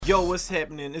Yo, what's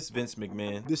happening? It's Vince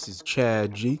McMahon. This is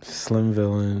Chad G. Slim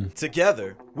Villain.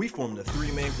 Together, we form the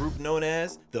three-man group known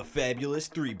as the Fabulous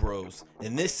Three Bros.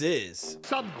 And this is...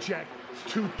 Subject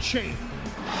to change.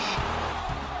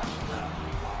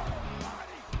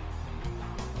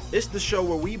 It's the show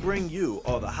where we bring you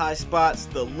all the high spots,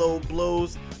 the low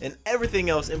blows, and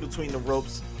everything else in between the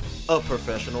ropes of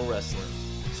professional wrestling.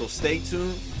 So stay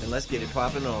tuned and let's get it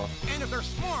popping off. And if they're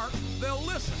smart, they'll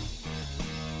listen.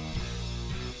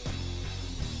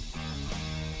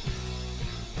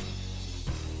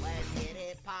 Let's get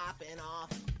it popping off.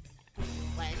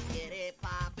 Let's get it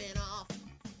popping off.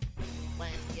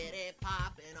 Let's get it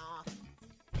popping off.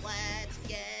 Let's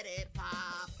get it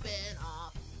popping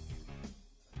off.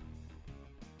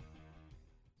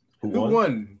 Who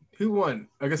won? Who won?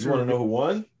 I guess you want to know who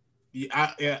won?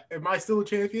 Yeah. Am I still a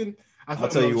champion? I'll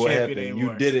tell you what happened.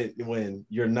 Anymore. You didn't win.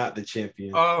 You're not the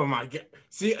champion. Oh my god!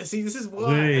 See, this is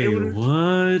why. Wait,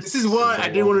 what? This is why I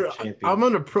didn't want to. I'm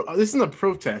on a this is a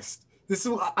protest. This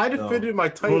is I defended my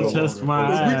title. Protest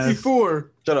my the week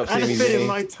before. Shut up, Sami Zayn.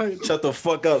 My title. Shut the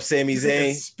fuck up, Sami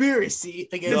Zayn. Conspiracy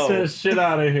against. Get that shit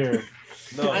out of here.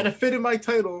 No. I defended my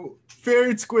title fair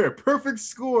and square, perfect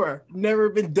score, never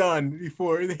been done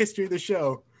before in the history of the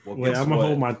show. Well, wait, I'm gonna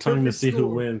hold my tongue to see who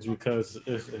wins, because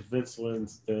if Vince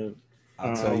wins, then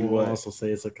I'll tell you what. Also say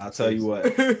it's a I'll tell you what.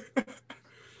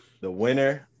 The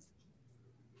winner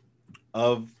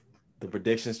of the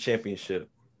predictions championship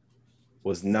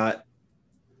was not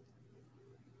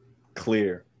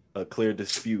a clear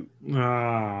dispute.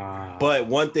 But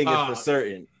one thing is for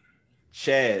certain,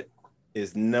 Chad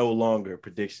is no longer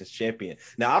predictions champion.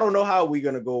 Now I don't know how we're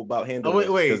gonna go about handling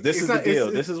it. Wait, because this is the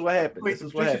deal. This is what happened. Wait, this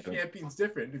is what happened. Champion's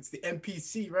different. It's the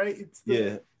NPC, right? It's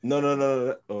Yeah.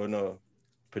 No. Oh no.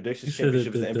 Predictions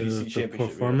championship is the NPC championship. The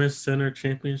Performance Center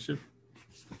championship.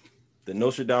 The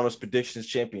Nostradamus predictions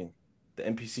champion. The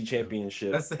NPC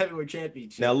championship. That's the heavyweight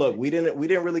championship. Now look, we didn't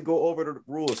really go over the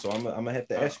rules, so I'm gonna have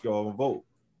to ask y'all to vote.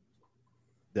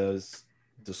 Does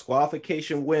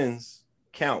disqualification wins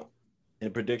count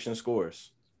in prediction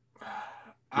scores?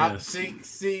 Yes.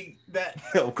 See that.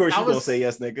 Of course you're gonna say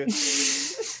yes,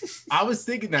 nigga. I was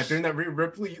thinking that during that Rhea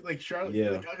Ripley Charlotte,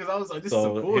 because I was like, this is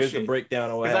some bullshit. Here's the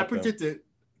breakdown of what happened. I predicted,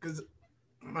 because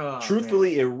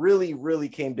truthfully, it really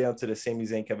came down to the Sami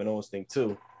Zayn Kevin Owens thing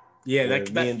too. Yeah,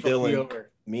 that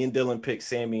me and Dylan picked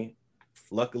Sami.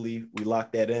 Luckily, we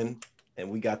locked that in,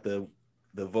 and we got the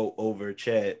vote over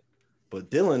Chad. But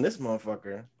Dylan, this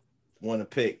motherfucker, want to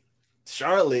pick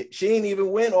Charlotte. She ain't even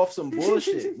win off some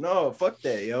bullshit. No, fuck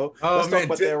that, yo. Let's talk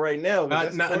about that right now.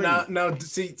 No.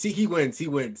 See, he wins.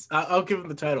 I'll give him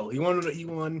the title. He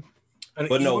won.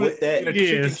 But no, with that,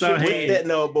 Dylan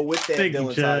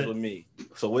ties with me.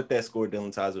 So with that score,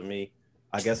 Dylan ties with me.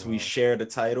 I guess we share the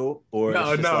title, or no.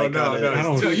 I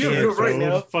don't you have right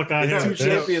now. Fuck, I have two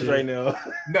champions right now.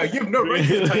 No, you have no right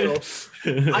to the title.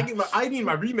 I need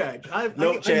my rematch.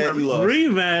 Chad, you lost.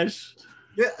 Rematch.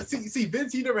 Yeah, see,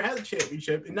 Vince, he never had a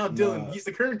championship, and now Dylan, he's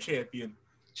the current champion.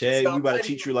 Chad, we about to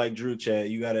treat you like Drew. Chad,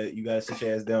 you gotta sit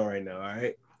your ass down right now. All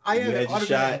right. You had your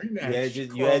shot.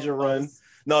 You had your run.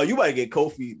 No, you about to get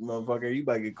Kofi, motherfucker. You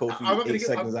about to get Kofi 8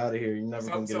 seconds out of here. You're never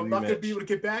gonna get a rematch. I'm not gonna be able to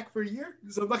get back for a year.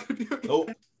 So I'm not gonna be able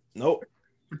to Nope.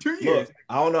 For 2 years. Look,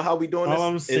 I don't know how we doing this. All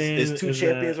I'm saying it's two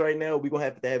champions right now. We're gonna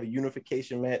have to have a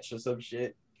unification match or some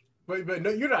shit. But no,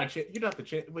 you're not the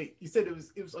champ. Wait, you said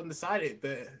it was undecided.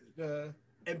 The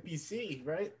NPC,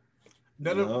 right?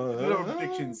 None of our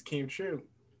predictions came true.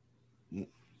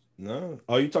 No.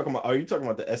 Are you talking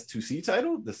about the S2C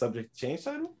title, the subject change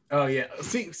title? Oh yeah.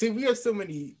 See, we have so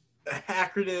many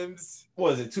acronyms.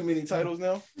 What is it? Too many titles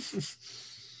now?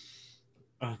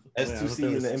 S2C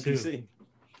and the NPC.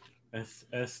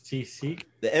 STC.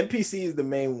 The NPC is the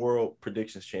main World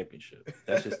Predictions Championship.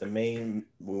 That's just the main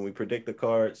when we predict the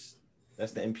cards.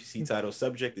 That's the NPC title.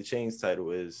 Subject to change title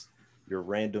is your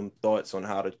random thoughts on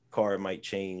how the card might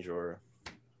change or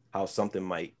how something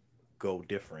might go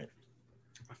different.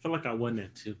 I feel like I won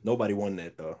that too. Nobody won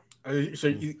that though. So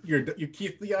you're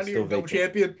Keith Lee out here, no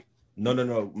champion?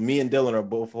 No. Me and Dylan are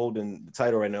both holding the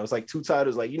title right now. It's like two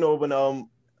titles. Like, you know, when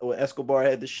Escobar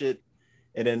had the shit,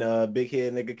 and then big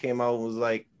head nigga came out and was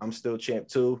like, "I'm still champ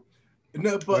too."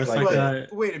 No, but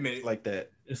wait a minute, like that.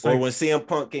 Or when CM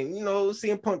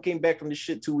Punk came back from the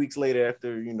shit 2 weeks later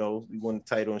after we won the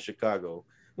title in Chicago.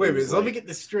 Wait a minute, so let me get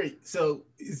this straight. So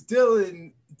is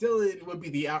Dylan would be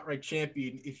the outright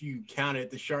champion if you counted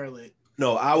the Charlotte?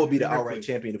 No, I would be the outright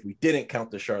champion if we didn't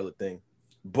count the Charlotte thing.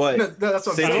 But that's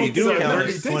what since we do count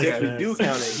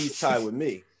it, he's tied with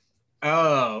me.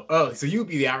 Oh, so you'd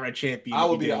be the outright champion. I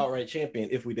would be the outright champion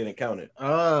if we didn't count it.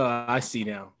 Oh, I see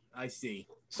now. I see.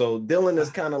 So Dylan is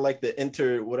kind of like the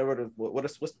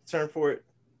what's the term for it?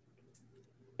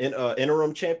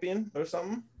 Interim champion or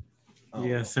something.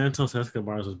 Yeah, Santos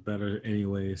Escobar was better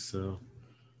anyway. So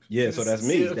yeah, so that's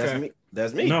me. Okay.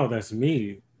 That's me. No, that's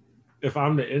me. If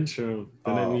I'm the interim,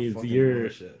 then that means fucking you're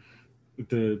bullshit.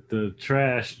 the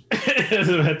trash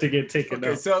doesn't have to get taken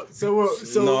Okay, out. so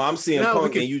No, I'm seeing now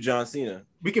Punk and you John Cena.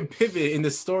 we can pivot in the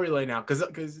storyline now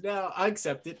because now I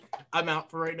accept it. I'm out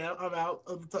for right now. I'm out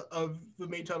of the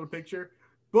main title picture,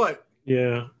 but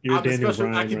Yeah, you're I'm the Daniel special.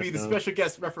 I Bryan can right be the now. special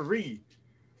guest referee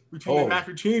between the Oh. match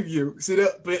between you.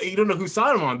 But you don't know who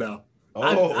side I'm on though.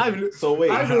 Oh, I've- so wait.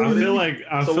 I I've- feel like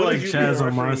So what Chad's does you being a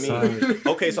on my referee mean? side.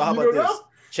 Okay, so how You about don't this? know?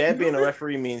 Chad being a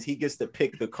referee means he gets to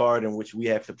pick the card in which we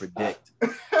have to predict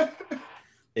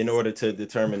in order to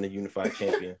determine the unified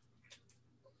champion.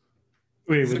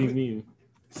 Wait, what do you mean?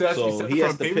 So that's So he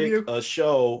has to pay-per-view? pick a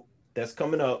show that's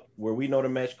coming up where we know the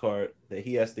match card that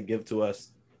he has to give to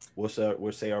us. We'll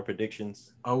say our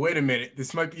predictions. Oh wait a minute.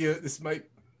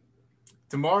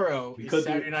 Tomorrow We is could do-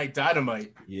 Saturday Night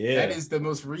Dynamite. Yeah. That is the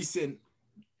most recent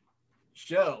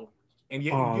show, and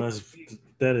yet Oh,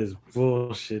 that is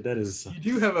bullshit. That is you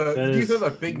do have a that you is do have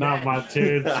a big not my match.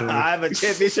 territory. I have a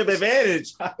championship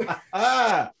advantage.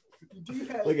 You do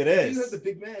have, Look at You this. do have the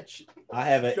big match. I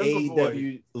have an Jungle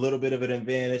AEW, a little bit of an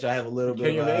advantage. I have a little bit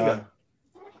Kenny of Omega.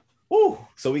 Woo.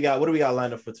 So what do we got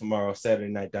lined up for tomorrow,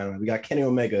 Saturday Night Dynamite? We got Kenny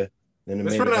Omega in the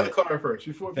Let's main run out the event, card first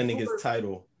before defending his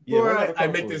title. before run I- out the I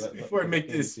card make for this- us. before I make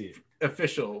Let me this- see it.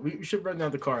 official. We should run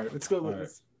down the card. Let's go. All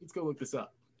Let's go look this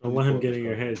up. Don't let him get in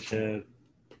your head, Chad.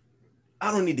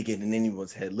 I don't need to get in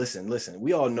anyone's head. Listen.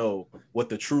 We all know what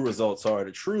the true results are.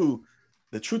 The truth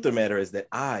of the matter is that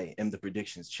I am the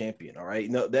predictions champion. All right.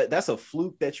 No, that's a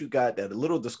fluke that you got. That a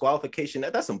little disqualification.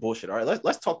 That's some bullshit. All right.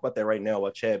 Let's talk about that right now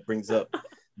while Chad brings up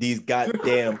this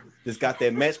goddamn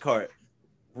match card.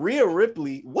 Rhea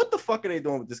Ripley, what the fuck are they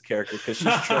doing with this character? Because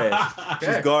she's trash. She's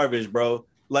Okay. garbage, bro.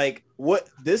 Like, what?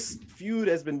 This feud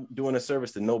has been doing a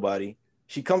service to nobody.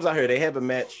 She comes out here. They have a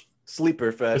match.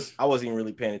 Sleeper fest. I wasn't even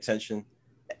really paying attention.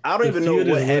 I don't even know feud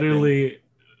what is happened. literally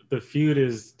the feud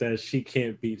is that she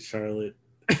can't beat Charlotte.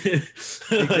 Like,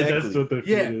 that's what the feud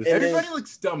Yeah, is. everybody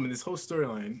looks dumb in this whole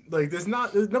storyline. Like, there's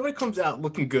nobody comes out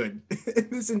looking good.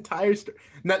 This entire story,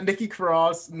 not Nikki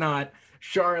Cross, not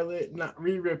Charlotte, not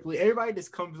Rhea Ripley. Everybody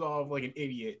just comes off like an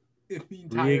idiot. The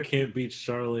entire Rhea can't beat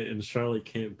Charlotte, and Charlotte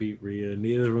can't beat Rhea.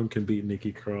 Neither of them can beat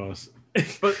Nikki Cross.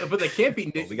 but they can't be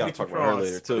Nikki we gotta talk about Cross. her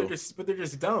later, too. But they're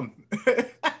just dumb.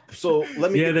 So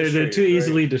let me. Yeah, get this they're straight, too right?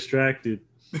 easily distracted.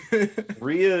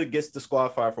 Rhea gets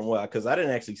disqualified from what? Because I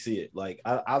didn't actually see it. Like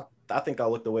I think I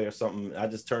looked away or something. I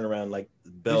just turned around, like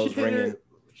the bells hit her- ringing.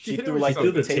 She hit her threw with like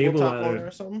something. the Threw the table tabletop at on her. her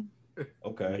or something.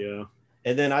 Okay. Yeah.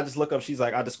 And then I just look up. She's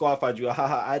like, I disqualified you.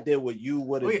 Haha, I did what you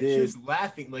would have Wait, she did. was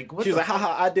laughing. Like, what She was the like, fuck?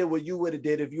 haha, I did what you would have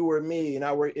did if you were me and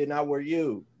I were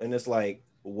you. And it's like,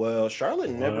 well, Charlotte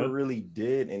never What? really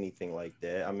did anything like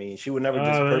that. I mean, she would never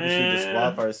just Oh, purposely yeah.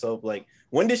 disqualify herself. Like,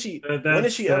 when did she ever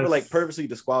That's- like purposely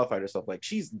disqualify herself? Like,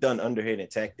 she's done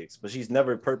underhanded tactics, but she's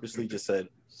never purposely just said,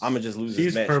 I'm gonna just lose She's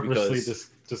this match purposely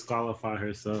because. disqualify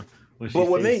herself. When she But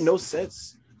what made faced- no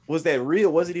sense was that Rhea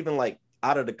wasn't even like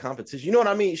out of the competition. You know what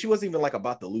I mean? She wasn't even like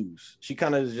about to lose. She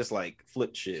kind of just like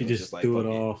flipped shit. She and was just like, threw it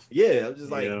 "Fuck off. Yeah, I was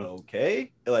just like, Yeah.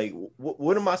 okay, like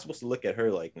what am I supposed to look at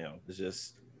her like now? It's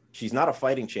just she's not a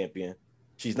fighting champion.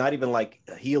 She's not even like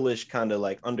a heelish kind of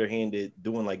like underhanded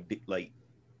doing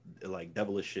like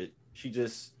devilish shit. She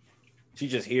just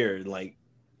here and like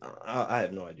I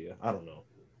have no idea. I don't know.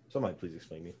 Somebody please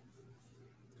explain me.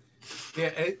 Yeah,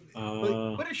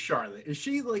 Uh, what is Charlotte? Is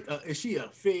she like is she a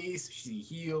face? Is she a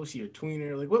heel? Is she a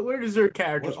tweener? Like where does her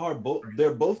character? What are both?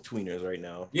 They're both tweeners right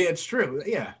now. Yeah, it's true.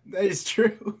 Yeah, that is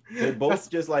true. They're both That's-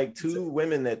 just like two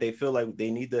women that they feel like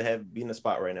they need to be in the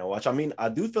spot right now. Watch. I mean, I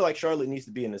do feel like Charlotte needs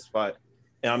to be in the spot.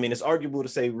 And I mean, it's arguable to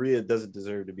say Rhea doesn't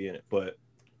deserve to be in it, but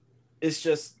it's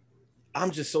just, I'm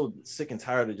just so sick and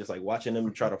tired of just like watching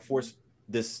them try to force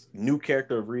this new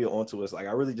character of Rhea onto us. Like,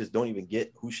 I really just don't even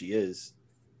get who she is.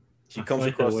 She I comes feel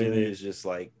like the across way to me they- as just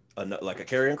like a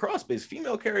Karrion Kross, based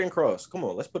female Karrion Kross. Come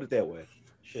on, let's put it that way.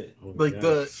 Shit. oh Like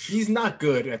God. she's not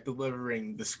good at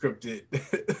delivering the scripted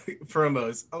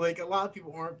promos. Like a lot of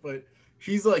people aren't, but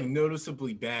she's like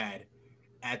noticeably bad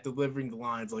at delivering the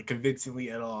lines like convincingly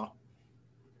at all.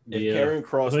 If Yeah. Karrion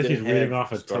Kross It's like didn't she's reading have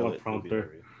off a Scarlett, it would be teleprompter.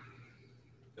 Rhea.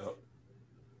 Yep.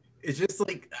 It's just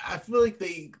like I feel like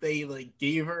they like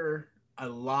gave her a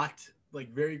lot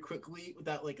like very quickly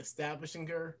without like establishing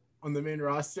her on the main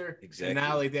roster. Exactly. And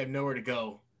now like they have nowhere to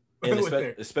go. And with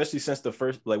her. especially since the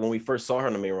first, like when we first saw her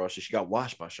on the main roster, she got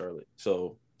washed by Charlotte.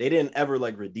 So they didn't ever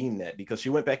like redeem that because she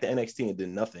went back to NXT and did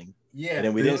nothing. Yeah, and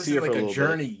then we didn't see her like for a a little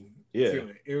journey. bit. Yeah, to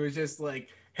it. It was just like,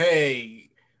 hey,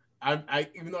 I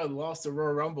even though I lost the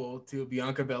Royal Rumble to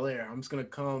Bianca Belair, I'm just gonna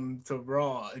come to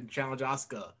Raw and challenge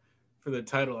Asuka for the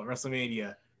title at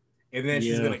WrestleMania, and then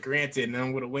she's gonna grant it, and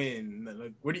I'm gonna win.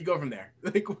 Like, where do you go from there?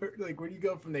 Where do you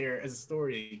go from there as a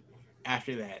story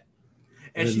after that?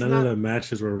 And none of the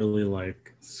matches were really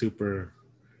like super.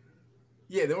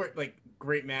 Yeah, they weren't like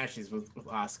great matches with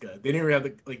Asuka. They didn't really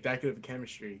have like that good of a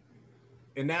chemistry.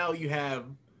 And now you have,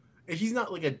 and she's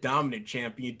not like a dominant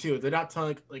champion too. They're not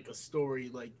telling like a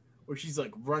story like where she's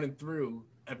like running through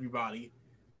everybody.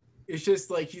 It's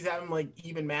just like she's having like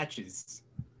even matches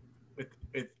with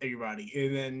everybody,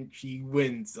 and then she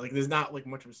wins. Like there's not like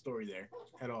much of a story there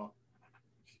at all.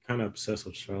 She's kind of obsessed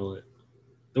with Charlotte.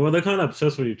 Well, they're kind of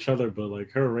obsessed with each other, but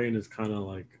like her reign is kind of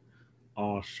like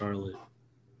all Charlotte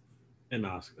and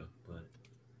Asuka. But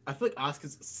I feel like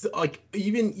Asuka's like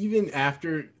even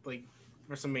after like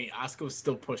WrestleMania, Asuka was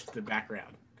still pushed to the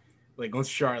background. Like once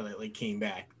Charlotte like came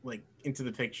back like into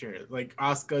the picture, like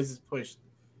Asuka's pushed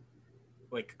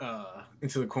like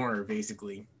into the corner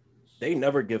basically. They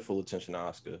never give full attention to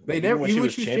Asuka. They like, never, even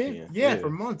when she was champion. Yeah, for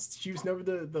months she was never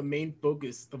the main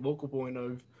focus, the vocal point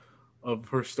of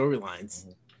her storylines.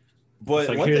 But it's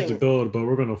like here's the gold, but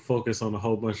we're gonna focus on a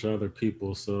whole bunch of other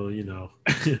people. So you know.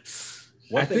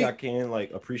 One thing I can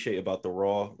like appreciate about the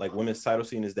Raw like women's title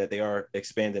scene is that they are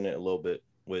expanding it a little bit,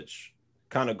 which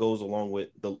kind of goes along with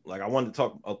the like I wanted to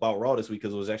talk about Raw this week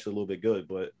because it was actually a little bit good.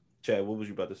 But Chad, what was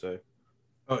you about to say?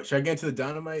 Oh, should I get into the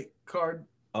Dynamite card?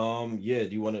 Yeah. Do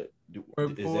you want to do?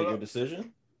 Is that your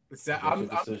decision? I'm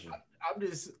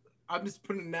just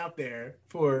putting it out there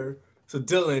so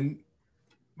Dylan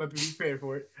might be prepared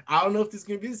for it. I don't know if this is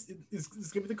gonna be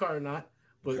the card or not,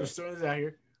 but we're throwing this out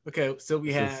here. Okay, so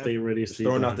we have stay ready.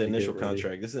 Throwing out the initial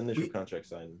contract. This is the initial contract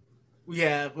signing. We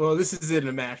have this is it in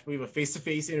a match. We have a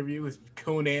face-to-face interview with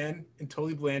Conan and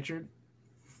Tully Blanchard.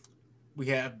 We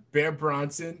have Bear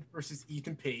Bronson versus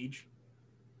Ethan Page.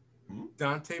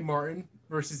 Dante Martin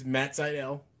versus Matt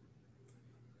Sydal.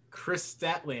 Chris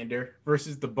Statlander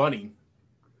versus The Bunny.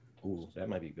 Ooh, that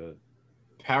might be good.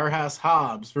 Powerhouse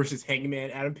Hobbs versus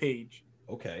Hangman Adam Page.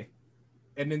 Okay.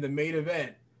 And in the main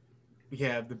event, we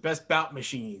have the Best Bout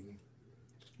Machine.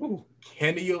 Ooh.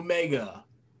 Kenny Omega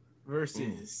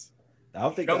versus I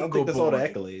don't think that's all the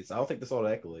accolades.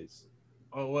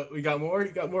 Oh, what? We got more?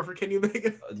 You got more for Kenny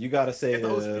Omega? You got to say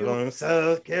from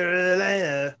South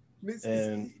Carolina.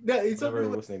 And it's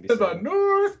about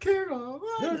North Carolina.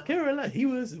 North Carolina. He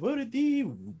was voted the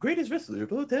greatest wrestler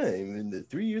of all time in the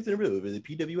 3 years in a row by the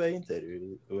PWI Insider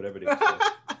or whatever they say.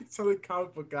 So the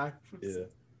comic book guy. Yeah.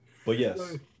 But yes.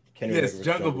 Kenny Omega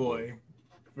Jungle Boy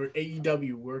for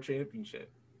AEW World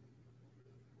Championship.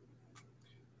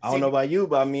 I don't know about you,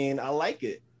 but I mean, I like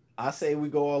it. I say we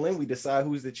go all in. We decide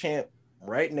who's the champ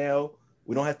right now.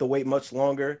 We don't have to wait much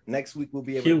longer. Next week we'll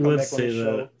be able to come back on the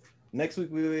show. Next week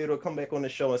we'll be able to come back on the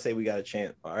show and say we got a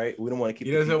champ. All right. We don't want to keep.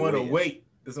 He doesn't want to wait.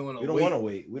 We don't want to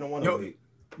wait. We don't want to wait.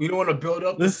 We don't want to build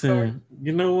up. Listen,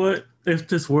 you know what? If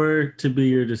this were to be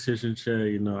your decision, Chad,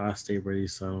 you know, I stay ready,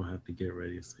 so I don't have to get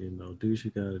ready. So, you know, do what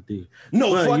you gotta do.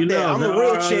 No, but, fuck that. I'm a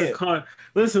real champ.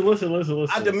 Listen.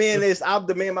 I demand this. I'll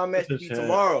demand my match to be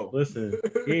tomorrow. Listen,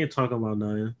 he ain't talking about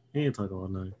nothing.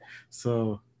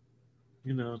 So,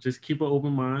 you know, just keep an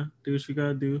open mind. Do what you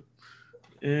gotta do.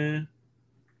 And,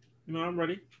 you know, I'm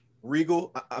ready.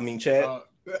 Regal, Chad.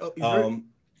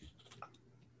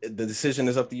 The decision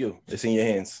is up to you. It's in your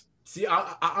hands. See,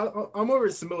 I'm more of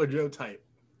a Samoa Joe type.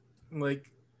 Like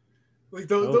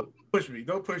don't push me.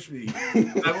 Don't push me.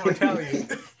 I'm Italian.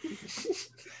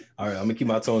 All right, I'm gonna keep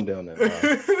my tone down now.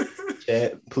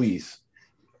 Chad, please.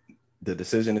 The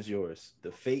decision is yours.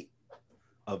 The fate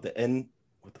of the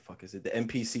The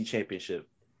NPC Championship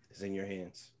is in your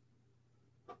hands.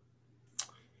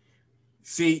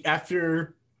 See,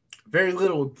 after very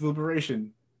little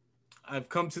deliberation, I've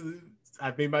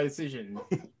made my decision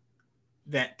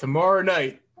that tomorrow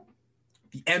night,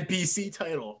 the NPC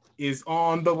title is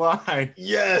on the line.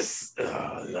 Yes.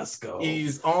 Let's go.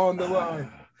 Is on the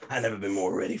line. I've never been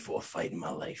more ready for a fight in my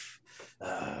life.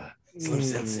 Slim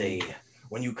Sensei,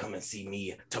 when you come and see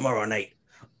me tomorrow night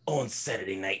on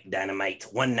Saturday Night Dynamite,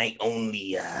 one night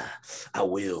only, I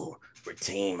will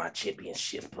retain my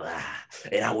championship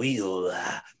and I will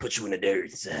put you in the dirt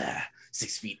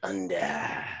 6 feet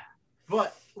under.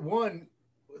 But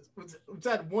let's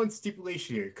add one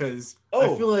stipulation here, because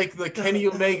I feel like the Kenny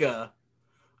Omega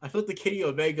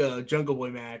Jungle Boy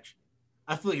match,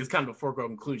 I feel like it's kind of a foregone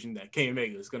conclusion that Kenny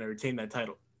Omega is going to retain that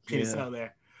title. Kenny's out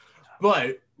there.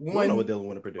 But one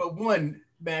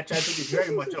match I think is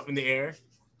very much up in the air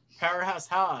Powerhouse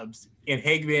Hobbs and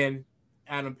Hangman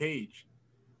Adam Page.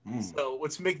 So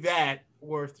let's make that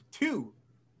worth 2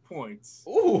 points.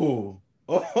 Ooh.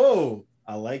 Oh,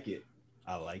 I like it.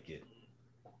 I like it.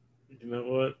 You know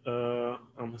what? I'm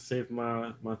gonna save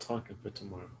my talking for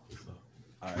tomorrow. So.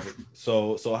 All right.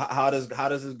 So how does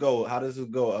this go? How does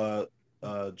it go?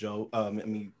 Joe.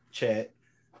 Chad.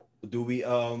 Do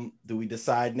we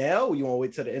decide now? You want to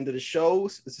wait till the end of the show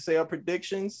to say our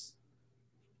predictions?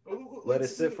 Let it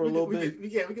sit for a little bit. We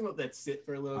can let that sit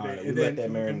for a little bit, Right, and let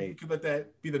then that marinate. We can let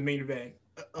that be the main event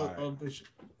of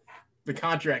the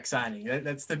contract signing.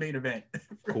 That's the main event.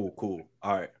 Cool.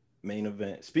 All right, main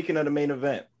event. Speaking of the main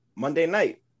event, Monday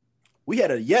night, we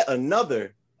had yet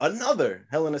another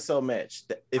Hell in a Cell match.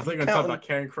 I think I'm talking about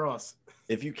Karrion Kross.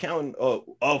 If you count,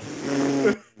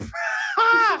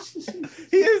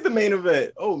 he is the main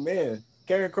event. Oh man,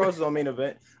 Karrion Kross is on main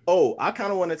event. Oh, I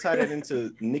kind of want to tie that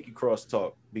into Nikki Cross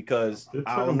talk because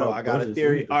I don't know. I got a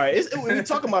theory. All right, we're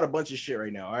talking about a bunch of shit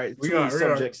right now. All right,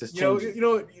 subjects is changing. You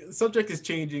know, subject is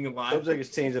changing a lot. Subject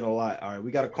is changing a lot. All right,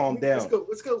 we got to calm down.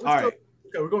 Let's go. All right,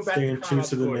 we're going back Staying true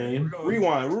to the name.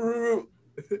 Rewind.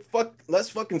 Let's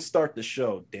fucking start the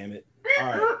show. Damn it.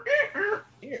 All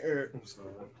right.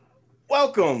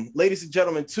 Welcome, ladies and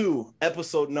gentlemen, to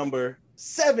episode number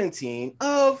 17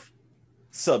 of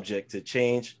Subject to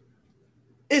Change.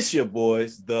 It's your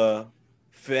boys, the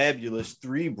fabulous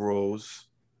Three Bros.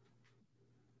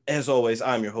 As always,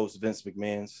 I'm your host, Vince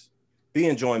McMahons,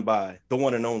 being joined by the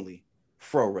one and only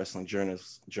Fro Wrestling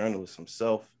journalist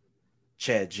himself,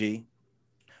 Chad G.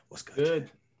 What's good?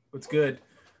 Good. What's good?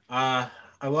 I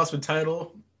lost my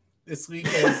title this week,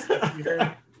 as you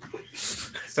heard.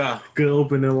 So good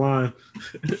opening line.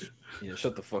 Yeah,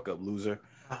 shut the fuck up, loser.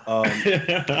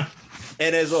 And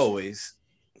as always,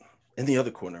 in the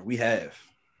other corner, we have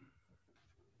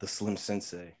the Slim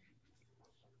Sensei,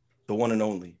 the one and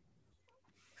only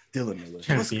Dylan Miller.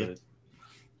 Champion.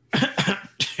 What's good?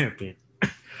 Champion.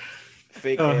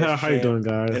 Fake How you doing,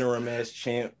 guys? Interim ass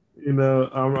champ. You know,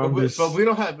 I'm just. But we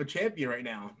don't have a champion right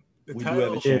now. We do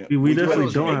have a champ. Yeah, we definitely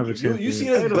have don't have a champion. You see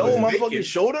this belt on my fucking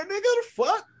shoulder, nigga? The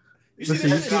fuck? You see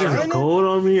this gold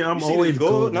on me? I'm always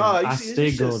gold. Nah, you I see stay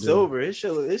this shit gold. silver. This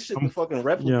shit the fucking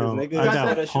replicas, nigga.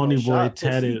 I got Pony Boy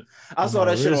tatted. I saw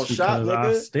that shit on Shop, nigga.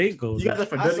 I stay gold. You got that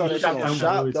for I saw that shit on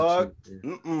Shop, dog.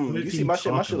 What You see my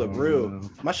shit? My shit look real.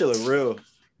 My shit look real.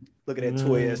 Look at that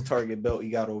toy ass Target belt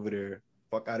you got over there.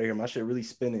 Fuck out of here. My shit really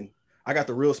spinning. I got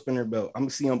the real spinner belt. I'm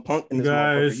CM Punk in this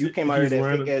motherfucker. You came out here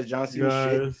that fake ass John Cena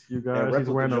shit. You guys, he's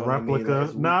wearing a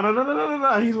replica.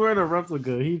 No. He's wearing a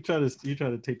replica. He tried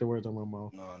to take the words out of my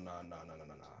mouth. No.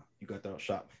 You got that on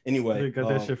Shop. Anyway, you got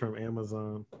that shit from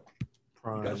Amazon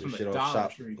Prime. You got your shit on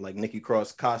Shop. Like Nikki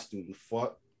Cross costume.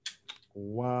 Fuck.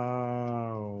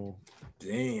 Wow.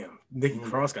 Damn. Nikki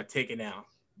Cross got taken out.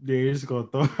 Yeah, you're just gonna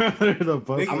throw her the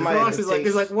bus. Nikki Cross is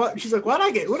like what? She's like, what'd I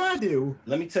do?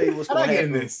 Let me tell you what's gonna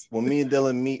happen when me and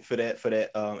Dylan meet for that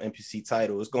NPC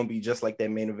title. It's gonna be just like that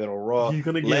main event on Raw. He's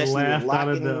gonna get laughed out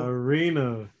of the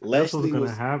arena. That's what's gonna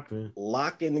happen.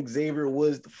 Locking Xavier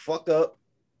Woods the fuck up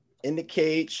in the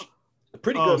cage. A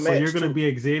pretty good match. So you're gonna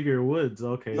be Xavier Woods.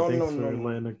 Okay. No.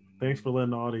 Thanks for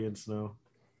letting the audience know.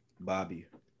 Bobby,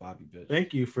 bitch.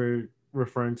 Thank you for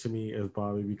referring to me as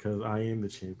Bobby because I am the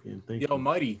champion. Thank you.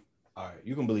 Almighty. All right,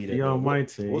 you can believe that. The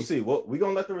Almighty. We'll see. We're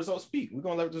gonna let the results speak.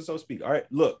 All right,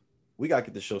 look, we gotta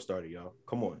get the show started, y'all.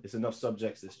 Come on, it's enough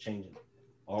subjects that's changing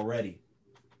already.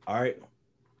 All right.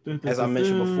 As I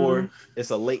mentioned before,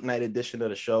 it's a late night edition of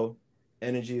the show.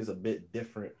 Energy is a bit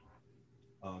different.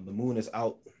 The moon is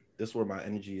out. This is where my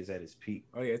energy is at its peak.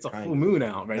 Oh yeah, it's a full moon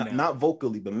out right now. Not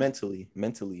vocally, but mentally. I'm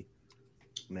at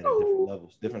different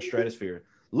levels, different stratosphere.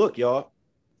 Look, y'all.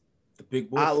 The big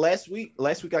boy. Last week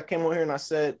I came on here and I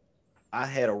said I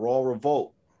had a Raw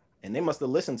revolt, and they must have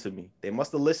listened to me. They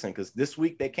must have listened because this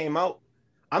week they came out.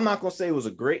 I'm not gonna say it was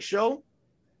a great show,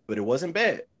 but it wasn't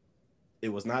bad. It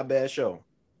was not a bad show.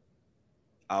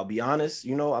 I'll be honest,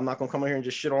 I'm not gonna come on here and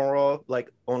just shit on Raw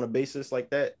like on a basis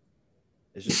like that.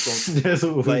 It's just that's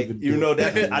what like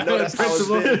that. I know that's how it's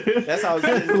been. That's how it's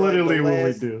been. Literally what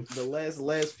we do. The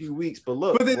last few weeks. But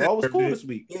look, Raw was cool this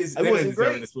week. It wasn't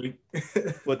great this week.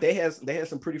 But they had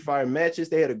some pretty fire matches.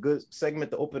 They had a good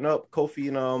segment to open up. Kofi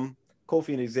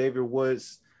and Xavier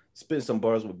Woods spitting some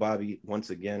bars with Bobby once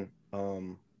again.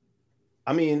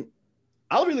 I mean,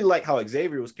 I really like how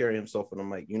Xavier was carrying himself on the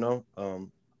mic.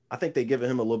 I think they giving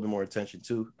him a little bit more attention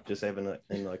too, just having a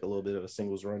little bit of a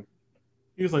singles run.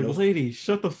 He was like, lady,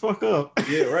 shut the fuck up.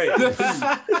 Yeah, right.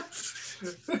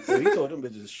 So he told them to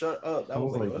just shut up. That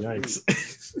was like yikes.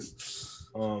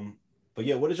 But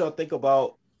yeah, what did y'all think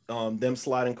about them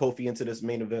sliding Kofi into this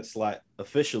main event slot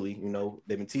officially. You know,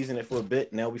 they've been teasing it for a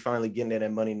bit. Now we finally getting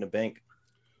that Money in the Bank.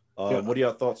 What are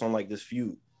your thoughts on like this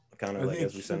feud? Kind of like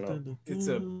as we said, it's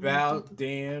about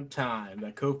damn time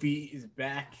that Kofi is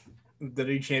back in the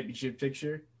WWE Championship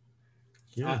picture.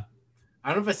 Yeah. I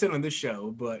don't know if I said on this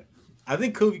show, but I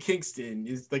think Kofi Kingston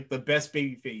is like the best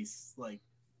babyface like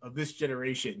of this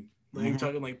generation. Like I'm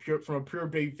talking like from a pure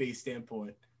babyface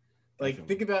standpoint. Like Definitely.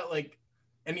 think about like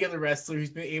any other wrestler who's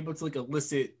been able to like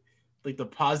elicit like the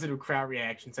positive crowd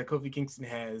reactions that Kofi Kingston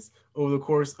has over the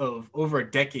course of over a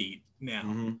decade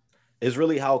now. It's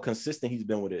really how consistent he's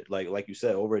been with it. Like you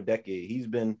said, over a decade, he's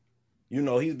been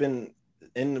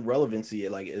in relevancy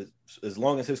like as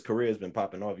long as his career has been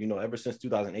popping off. You know, ever since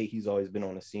 2008, he's always been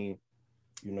on the scene.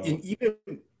 You know, and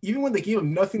even when they gave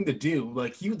him nothing to do,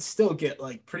 like he would still get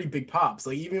like pretty big pops.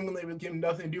 Like even when they would give him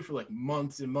nothing to do for like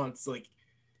months and months, like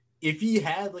if he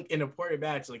had like an important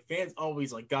match, like fans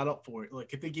always like got up for it.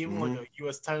 Like if they gave him like a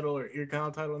U.S. title or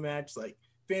Intercontinental title match, like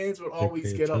fans would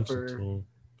always get up for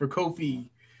Kofi,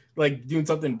 like doing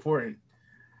something important.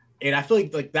 And I feel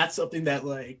like that's something that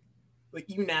like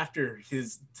even after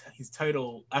his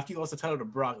title, after he lost the title to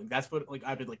Brock, like that's what like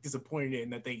I've been like disappointed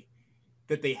in that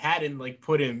they hadn't like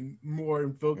put him more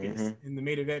in focus in the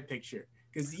main event picture,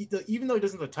 because even though he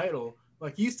doesn't have the title,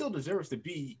 like he still deserves to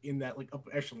be in that like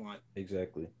upper echelon.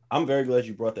 Exactly. I'm very glad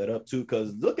you brought that up too,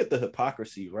 because look at the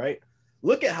hypocrisy, right?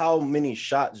 Look at how many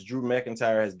shots Drew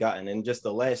McIntyre has gotten in just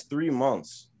the last 3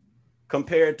 months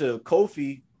compared to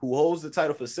Kofi, who holds the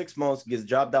title for 6 months, gets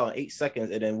dropped out in 8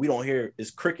 seconds, and then we don't hear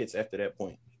his crickets after that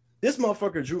point. This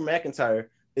motherfucker, Drew McIntyre,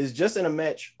 is just in a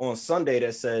match on Sunday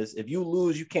that says if you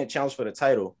lose, you can't challenge for the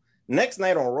title. Next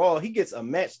night on Raw, he gets a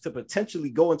match to potentially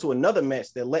go into another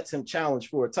match that lets him challenge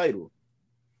for a title.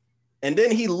 And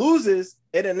then he loses,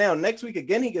 and then now next week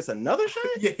again, he gets another shot?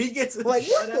 Yeah, he gets like,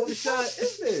 what the shot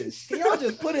is this? Can y'all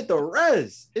just put it to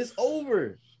rest? It's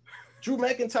over. Drew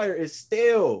McIntyre is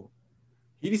stale.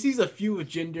 He just sees a feud with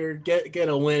Jinder, get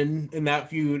a win in that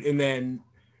feud, and then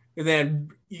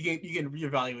you can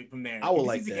reevaluate from there. I would he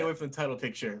like needs to that. get away from the title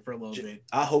picture for a little bit.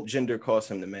 I hope Jinder cost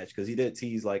him the match, because he did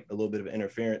tease like a little bit of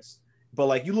interference. But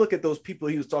like you look at those people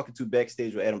he was talking to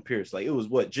backstage with Adam Pearce, like it was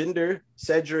what? Jinder,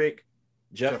 Cedric,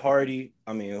 Jeff Hardy.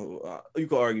 I mean, you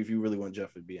could argue if you really want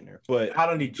Jeff to be in there, but I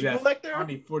don't need Jeff. I don't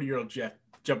need 40-year-old Jeff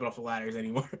jumping off the ladders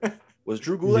anymore. Was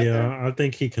Drew Gulak there? I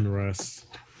think he can rest.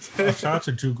 Shout out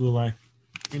to Drew Gulak.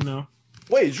 You know.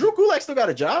 Wait, Drew Gulak still got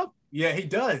a job? Yeah, he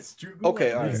does. Drew Gulak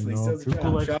Okay, all right. Drew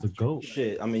Gulak's the GOAT.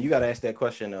 Shit, I mean, you got to ask that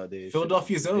question nowadays.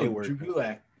 Philadelphia's own Drew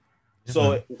Gulak.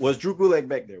 So was Drew Gulak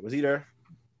back there? Was he there?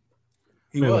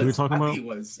 He was. What are we talking about? He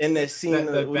was. In that scene,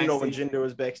 That you know, when backstage. Jinder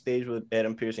was backstage with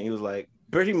Adam Pearce, and he was like,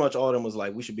 pretty much all of them was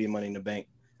like, we should be in Money in the Bank.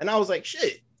 And I was like,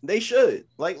 shit, they should.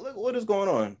 Like, look what is going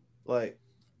on. Like,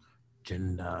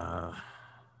 Jinder.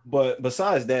 but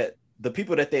besides that, the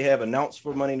people that they have announced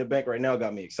for Money in the Bank right now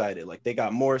got me excited. Like, they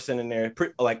got Morrison in there,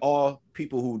 like all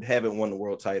people who haven't won the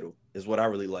world title is what I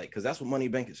really like, because that's what Money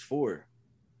in the Bank is for.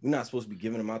 We're not supposed to be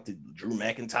giving them out to Drew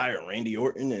McIntyre and Randy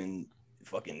Orton and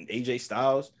fucking AJ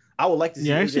Styles. I would like to see.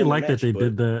 Yeah, I AJ actually in the like that match, they but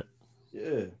did that.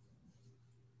 Yeah.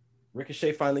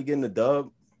 Ricochet finally getting the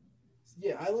dub.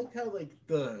 Yeah, I like how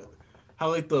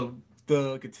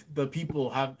the people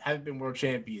have been world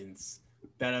champions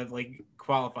that have like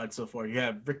qualified so far. You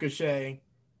have Ricochet,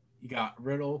 you got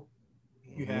Riddle,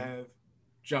 you have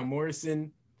John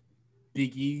Morrison,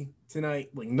 Big E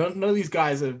tonight. Like none of these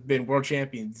guys have been world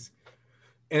champions,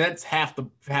 and that's half the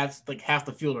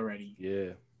field already.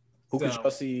 Yeah. Who could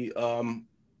y'all see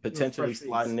potentially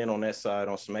sliding in on that side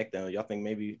on SmackDown? Y'all think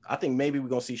maybe? I think maybe we're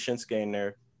gonna see Shinsuke in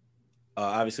there.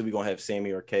 Obviously, we're gonna have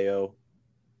Sammy or KO.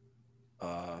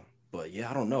 But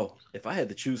yeah, I don't know. If I had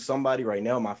to choose somebody right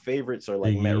now, my favorites are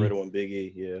like Big Matt E. Riddle and Big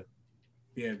E. Yeah.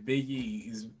 Yeah, Big E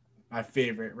is my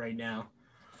favorite right now.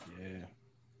 Yeah.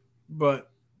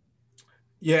 But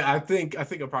yeah, I think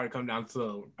it'll probably come down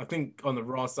to, I think on the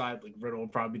Raw side, like Riddle will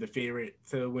probably be the favorite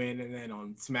to win, and then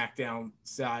on SmackDown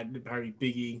side, it'd probably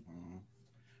Big E.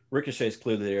 Ricochet's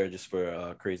clearly there just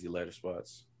for crazy ladder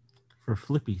spots. For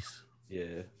flippies.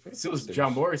 Yeah. So was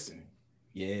John Morrison.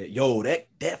 Yeah, yo, that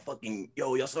fucking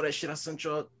y'all saw that shit I sent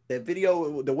y'all? That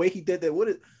video, the way he did that, what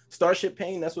is Starship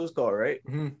Pain? That's what it's called, right?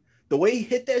 Mm-hmm. The way he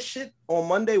hit that shit on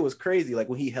Monday was crazy. Like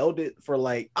when he held it for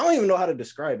like, I don't even know how to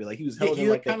describe it. Like he was held in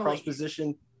like that cross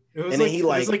position. It was and like, then he it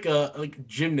was like a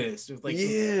gymnast. It was like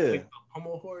like a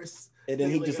pommel horse. And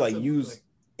then he just like used,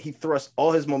 he thrust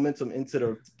all his momentum into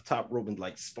the top rope and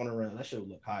like spun around. That shit would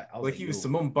look hot. I was like he was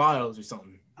Simone Biles or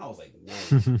something. I was like,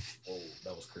 whoa, oh,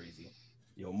 that was crazy.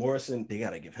 Yo, Morrison, they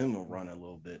gotta give him a run a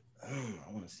little bit. I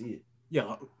want to see it.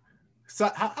 Yeah, So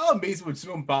how amazing would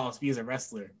Simone Biles be as a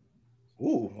wrestler?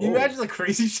 Ooh, You imagine the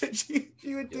crazy shit she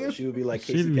would do? Yo, she would be like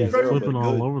She'd Casey be Panzera, flipping but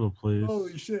all good. over the place.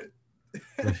 Holy shit.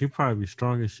 But she'd probably be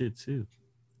strong as shit too.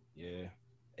 Yeah.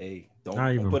 Hey, Not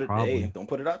don't even put it. probably. Hey, don't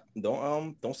put it up.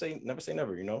 Don't say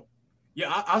never. You know.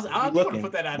 Yeah, I was Be going to looking.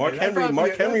 put that out Mark there. Henry.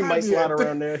 Mark Henry might slide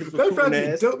around there. His That'd recruiting probably be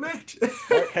a ass. dope match.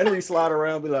 Mark Henry slide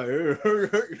around, be like,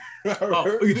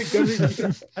 Oh, you think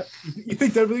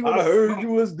WWE I heard you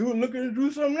was looking to do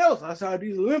something else outside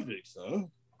these Olympics, huh?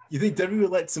 You think WWE would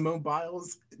let Simone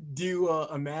Biles do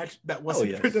a match that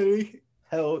wasn't yes. for WWE?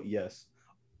 Hell yes.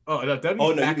 Oh no, WWE's Oh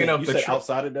no, backing up you the said truck.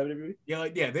 outside of WWE?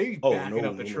 Yeah, they Oh, backing no,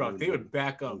 up the no, truck. no, They no. would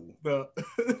back up No.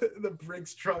 the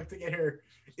Brinks truck to get her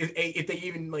if they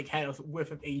even like had a whiff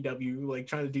of AEW like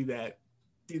trying to do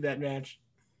that match.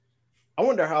 I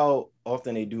wonder how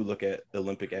often they do look at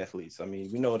Olympic athletes. I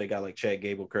mean, we know they got like Chad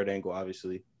Gable, Kurt Angle,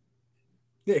 obviously.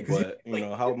 Yeah, because But you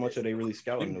know, how much are they really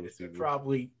scouting those It would people?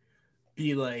 probably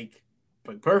be like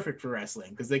perfect for wrestling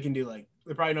because they can do like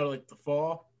they probably know like the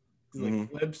fall, like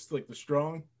Mhm. flips, like the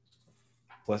strong.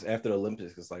 Plus, after the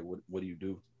Olympics, it's like, what do you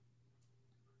do?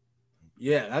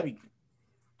 Yeah, that'd be.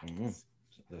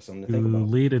 There's something to To think about.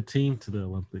 lead a team to the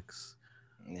Olympics.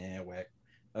 Yeah, whack.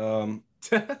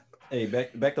 Hey,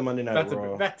 back to Monday Night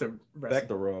Raw. back to wrestling. Back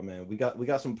to Raw, man. We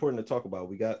got some important to talk about.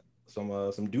 We got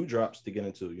some dewdrops to get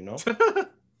into, you know.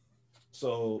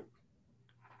 So,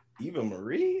 Eva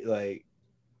Marie, like,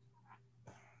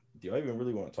 do y'all even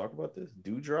really want to talk about this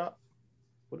dewdrop?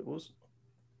 What it was?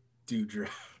 Dewdrop.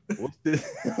 What's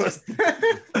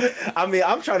I mean,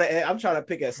 I'm trying to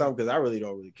pick at something because I really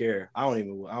don't really care. I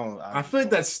feel like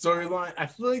that storyline. I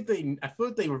feel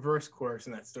like they reverse course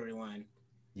in that storyline.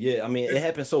 Yeah, I mean, it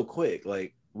happened so quick.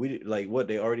 Like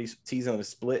they already teasing a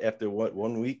split after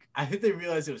 1 week. I think they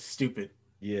realized it was stupid.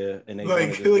 Yeah, and they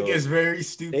it's very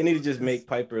stupid. They need to just make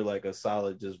Piper like a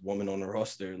solid just woman on the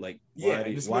roster. Like, why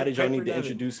did y'all need to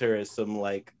introduce her as some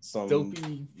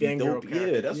dopey fangirl character?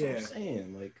 Yeah, that's what I'm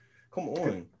saying. Like, come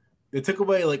on. They took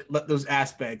away like those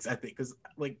aspects, I think, because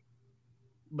like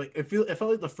it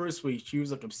felt like the first week she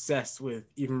was like obsessed with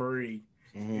Eva Marie,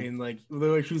 and like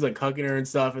literally she was like hugging her and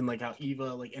stuff, and like how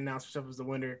Eva like announced herself as the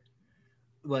winner.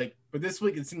 Like, but this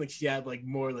week it seemed like she had like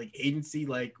more like agency.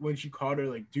 Like when she called her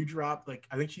like dewdrop, like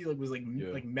I think she like was like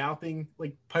like mouthing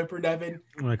like Piper Niven,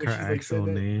 like her actual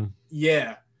name.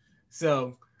 Yeah,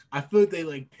 so I feel like they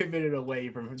like pivoted away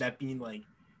from that being like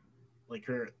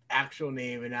her actual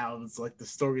name, and now it's like the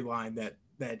storyline that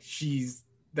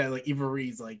like Eva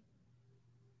Marie's like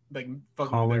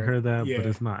calling her that, but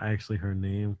it's not actually her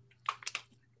name.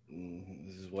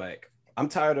 This is whack. I'm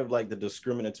tired of like the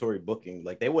discriminatory booking.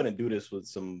 Like they wouldn't do this with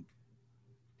some,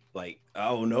 like,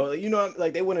 oh no, you know,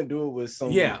 like they wouldn't do it with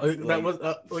some. Yeah, that was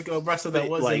like a wrestler that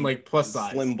wasn't like plus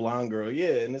size, slim blonde girl.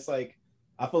 Yeah, and it's like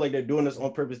I feel like they're doing this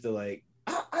on purpose to like.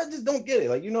 I just don't get it.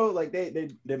 Like, you know, like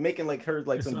they're making like her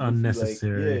like it's some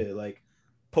unnecessary. Goofy, like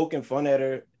poking fun at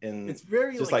her, and it's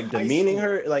very just like demeaning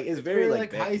her. Like it's very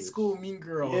like high school mean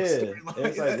girl. Yeah, and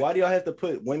it's like, why do y'all have to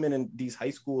put women in these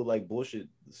high school like bullshit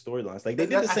storylines? Like they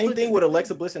did the same thing with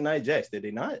Alexa Bliss and Nia Jax, did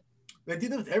they not? They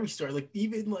did that with every story. Like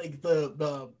even like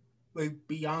the like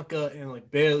Bianca and like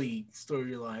Bailey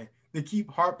storyline. They keep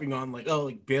harping on like, oh,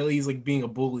 like Bailey's like being a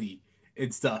bully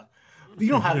and stuff. You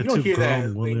don't hear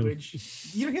that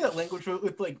language. You don't hear that language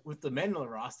with the men on the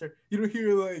roster. You don't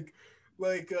hear like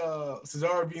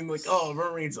Cesaro being like, oh,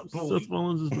 Roman Reigns a bully. Seth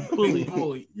Rollins is a bully.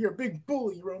 Bully. You're a big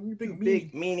bully, Roman. You're a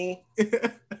big meanie.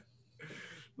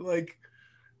 Like,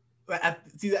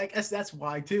 see, I guess that's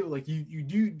why too. Like, you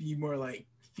do need more like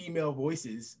female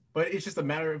voices, but it's just a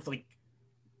matter of like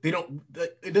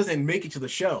it doesn't make it to the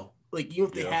show. Like, even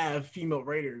if they have female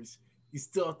writers, you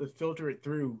still have to filter it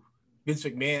through Vince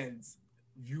McMahon's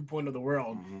viewpoint of the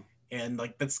world, and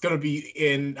like that's gonna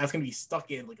be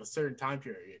stuck in like a certain time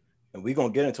period. And we're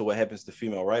gonna get into what happens to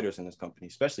female writers in this company,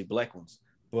 especially black ones.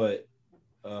 But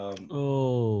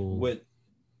with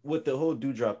the whole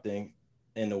dewdrop thing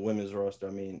and the women's roster,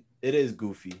 I mean, it is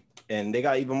goofy, and they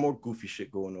got even more goofy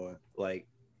shit going on. Like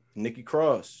Nikki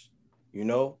Cross, you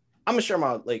know, I'm gonna share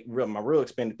my real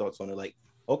expanded thoughts on it. Like,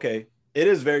 okay, it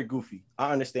is very goofy.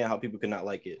 I understand how people cannot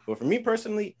like it, but for me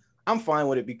personally, I'm fine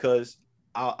with it because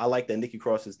I like that Nikki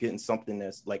Cross is getting something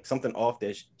that's like something off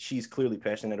that she's clearly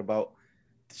passionate about.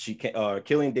 She can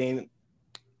Killian Dane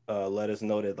let us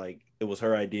know that like it was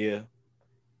her idea,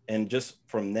 and just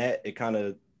from that it kind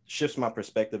of shifts my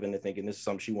perspective into thinking this is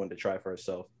something she wanted to try for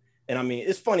herself. And I mean,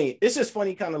 it's funny. It's just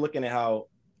funny kind of looking at how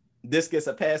this gets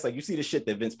a pass. Like you see the shit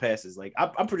that Vince passes. Like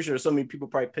I'm pretty sure so many people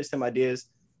probably pitched him ideas.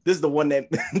 This is the one that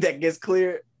that gets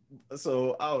cleared.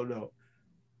 So I don't know.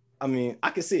 I mean, I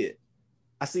can see it.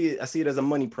 I see it as a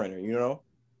money printer, you know.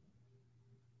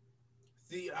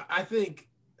 See, I think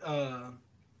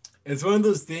it's one of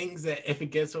those things that if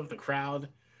it gets off the crowd,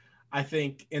 I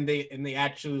think, and they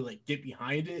actually like get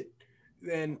behind it,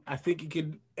 then I think it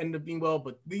could end up being well.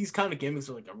 But these kind of gimmicks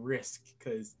are like a risk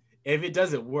because if it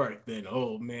doesn't work, then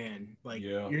oh man, like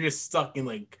you're just stuck in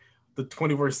like the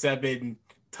 24/7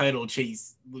 title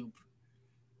chase loop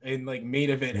and like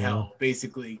main event hell,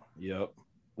 basically. Yep.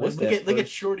 Look at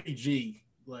Shorty G,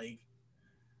 like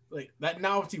that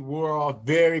novelty wore off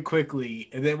very quickly,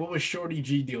 and then what was Shorty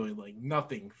G doing? Like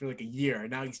nothing for like a year.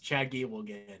 Now he's Chad Gable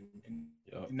again, and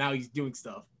now he's doing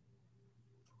stuff.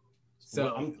 So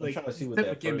well, I'm trying to see what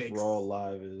that first Raw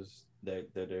live is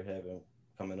that they're having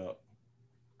coming up,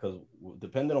 because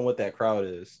depending on what that crowd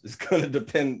is, it's gonna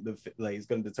it's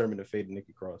gonna determine the fate of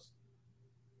Nikki Cross.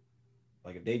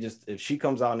 Like if she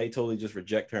comes out and they totally just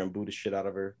reject her and boo the shit out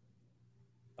of her.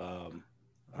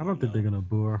 I don't think they're gonna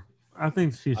boo her. I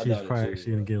think she's probably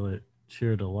actually gonna get like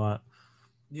cheered a lot.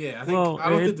 Yeah, I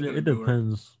don't think it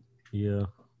depends. Yeah,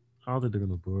 I don't think they're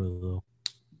gonna boo her though.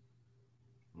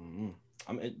 Mm-hmm.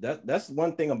 I mean that's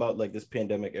one thing about like this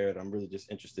pandemic era that I'm really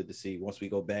just interested to see once we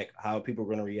go back how people are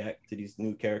gonna react to these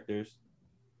new characters.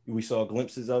 We saw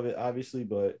glimpses of it obviously,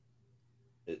 but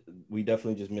we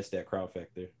definitely just missed that crowd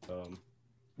factor.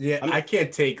 I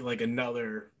can't take like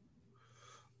another.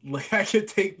 Like I could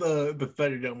take the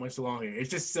Thunderdome much longer.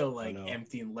 It's just so like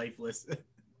empty and lifeless.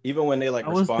 Even when they like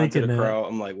respond to the crowd,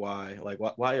 I'm like, why? Like,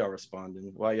 why y'all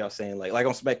responding? Why y'all saying like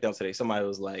on SmackDown today? Somebody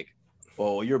was like,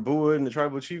 "Oh, you're booing the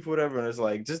tribal chief, or whatever," and it's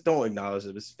like, just don't acknowledge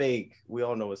it. It's fake. We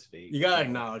all know it's fake. You gotta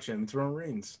acknowledge him. It's Roman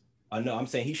Reigns. I know. I'm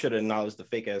saying he should have acknowledged the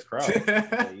fake ass crowd.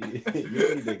 Like, you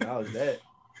need to acknowledge that.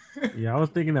 Yeah, I was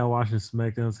thinking that watching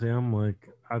SmackDown today. I'm like,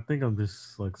 I think I'm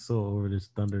just like so over this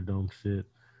Thunderdome shit.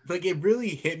 Like it really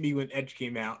hit me when Edge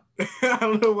came out. I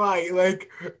don't know why. Like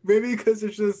maybe because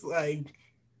it's just like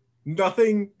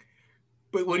nothing.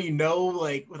 But when you know,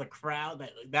 like with a crowd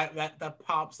that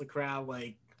pops the crowd,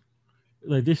 like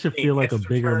this should feel like a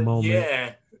bigger moment.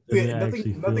 Yeah,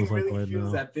 nothing really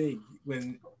feels that big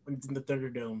when it's in the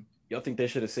Thunderdome. Y'all think they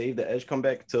should have saved the Edge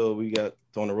comeback till we got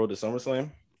on the road to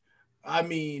SummerSlam? I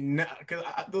mean, because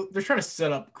they're trying to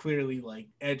set up clearly like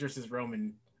Edge versus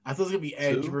Roman. I thought it was gonna be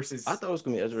Edge versus. I thought it was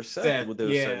gonna be Edge versus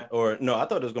Seth. Or no, I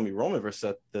thought it was gonna be Roman versus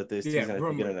Seth that this season at the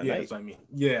beginning of the night. I mean,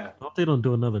 yeah. I hope they don't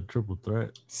do another triple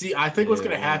threat. See, I think what's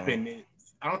gonna happen is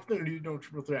I don't think they're gonna do no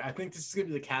triple threat. I think this is gonna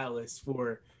be the catalyst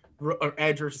for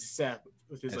Edge versus Seth,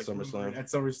 which is like SummerSlam. At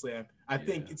SummerSlam. I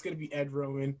think it's gonna be Edge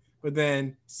Roman, but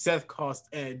then Seth cost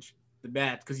Edge the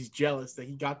match because he's jealous that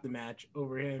he got the match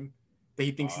over him that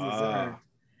he thinks he deserved.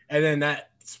 And then that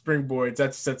springboards,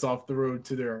 that sets off the road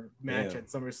to their match at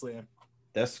SummerSlam.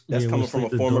 That's coming from a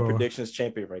former predictions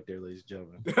champion right there, ladies and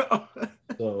gentlemen.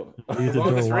 So leave the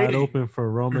door wide open for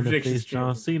Roman to face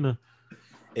John Cena.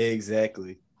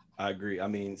 Exactly. I agree. I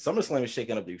mean, SummerSlam is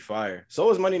shaking up the fire. So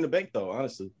is Money in the Bank though,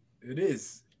 honestly. It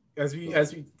is. As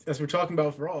we're talking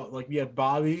about for all, like we have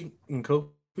Bobby and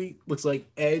Kofi, looks like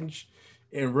Edge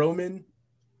and Roman.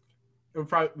 We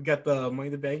got the Money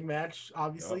in the Bank match,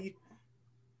 obviously. Yep.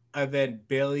 And then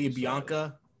Bailey and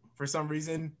Bianca for some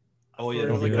reason. Oh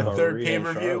yeah, like a third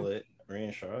pay-per-view. Rhea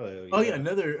and Charlotte. Oh yeah,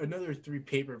 another 3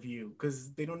 pay-per-view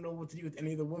because they don't know what to do with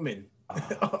any of the women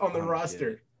on the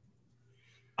roster.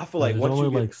 I feel like once only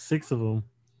like 6 of them.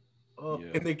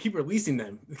 And they keep releasing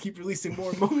them. They keep releasing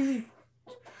more and more.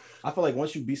 I feel like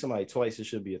once you beat somebody twice, it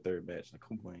should be a third match. Like,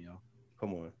 come on, y'all.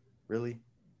 Come on. Really?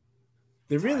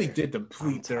 They really did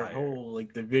deplete their whole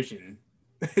like division.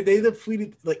 They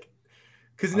depleted like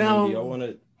because now do y'all want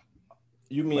to.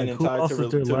 You mean like, tied to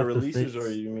the releases,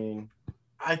 or you mean?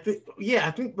 I think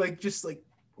like just like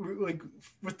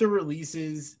with the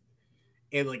releases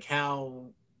and like how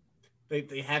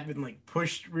they haven't like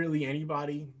pushed really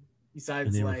anybody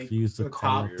besides like the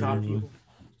top people.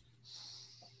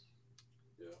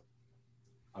 Yeah.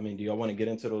 I mean, do y'all want to get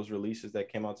into those releases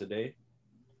that came out today?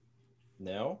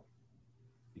 Now,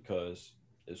 because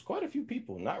there's quite a few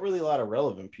people, not really a lot of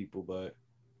relevant people, but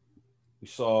we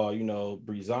saw,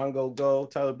 Breezango go,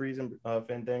 Tyler Breeze and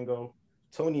Fandango,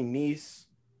 Tony Nese,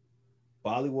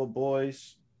 Bollywood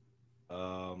Boys,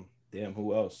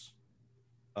 who else?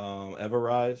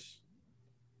 Everrise.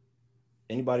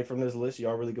 Anybody from this list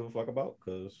y'all really give a fuck about?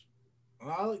 Because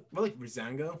I like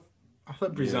Breezango. I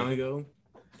like Breezango.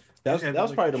 That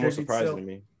was probably the most surprising to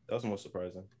me. That was the most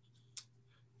surprising.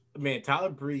 Man, Tyler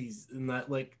Breeze in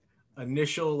that like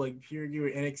initial like period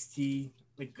with NXT,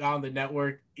 like on the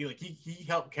network, he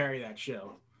helped carry that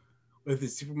show with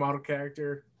his supermodel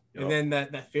character, and then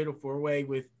that fatal 4-way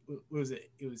with what was it?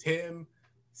 It was him,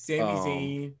 Sami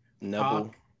Zayn, Neville.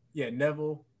 Pac, Yeah,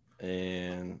 Neville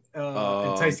and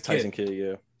and Tyson Kidd. Kidd.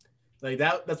 Yeah, Like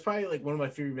that's probably like one of my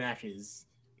favorite matches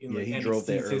in like he NXT's drove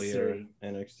that earlier history.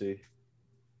 NXT.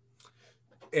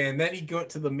 And then he went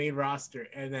to the main roster,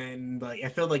 and then like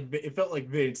it felt like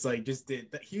Vince like just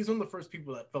did that. He was one of the first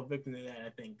people that fell victim to that. I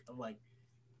think of like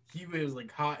he was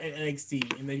like hot at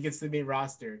NXT, and then he gets to the main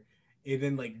roster, and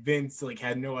then like Vince like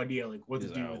had no idea like what to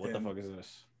do with what him. the fuck is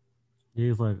this?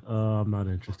 He's like, I'm not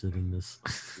interested in this.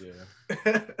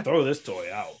 Yeah, throw this toy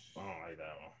out. I don't like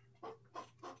that one.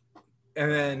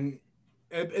 And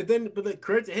then, but like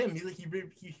credit to him, he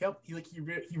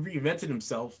reinvented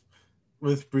himself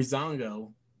with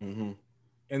Breezango, Mm-hmm.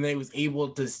 and then he was able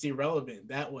to stay relevant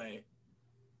that way.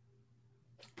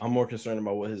 I'm more concerned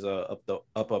about what his up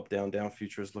down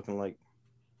future is looking like.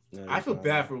 I feel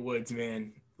bad for Woods,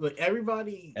 man. Like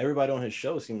everybody on his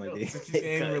show seemed like they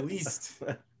cut. Released.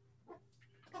 Yo,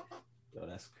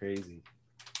 that's crazy.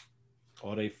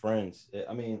 All they friends.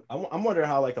 I mean, I'm wondering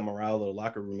how like the morale of the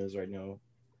locker room is right now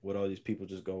with all these people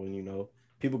just going. You know,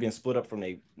 people getting split up from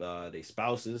their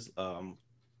spouses.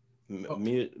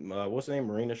 What's her name?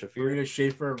 Marina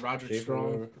Shafir, Roger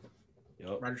Strong.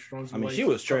 Yep. Roger Strong's I mean, she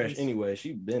was trash anyway.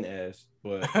 She been ass,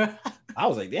 but I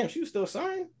was like, damn, she was still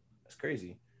signed. That's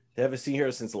crazy. They haven't seen her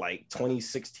since like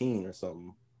 2016 or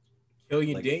something.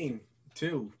 Killian Dane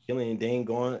too. Killian Dane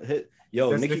going hit.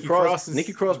 Yo, Nikki Cross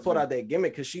put out that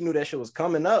gimmick because she knew that shit was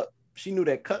coming up. She knew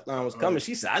that cut line was coming.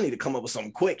 She said, I need to come up with some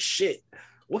quick shit.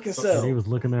 What can sell? He was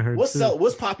looking at her.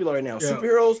 What's popular right now? Yeah.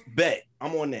 Superheroes? Bet.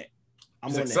 I'm on that.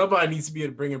 Somebody needs to be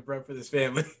able to bring in bread for this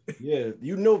family. Yeah,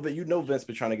 you know Vince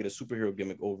been trying to get a superhero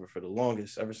gimmick over for the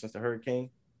longest, ever since the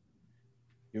Hurricane.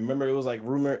 You remember it was like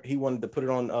rumor he wanted to put it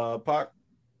on Pac.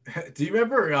 Do you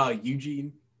remember Eugene?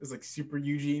 It was like Super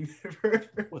Eugene.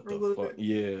 What the fuck?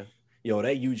 Yeah, yo,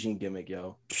 that Eugene gimmick,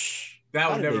 yo.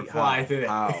 That would never fly today.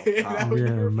 How?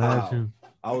 Yeah, imagine.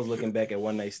 I was looking back at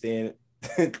One Night Stand.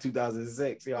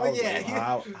 2006. Yo, like,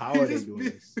 how are they doing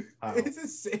this? How?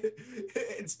 It's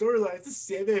in storyline. It's a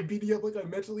Sandman beating up like a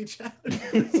mentally challenged.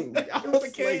 I was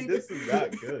like, this is not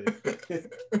good.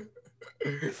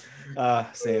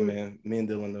 Sandman. Me and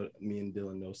Dylan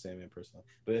know Sandman personally.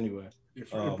 But anyway,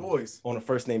 you're boys on a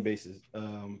first name basis.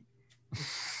 Man,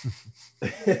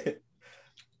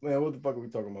 what the fuck are we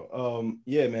talking about?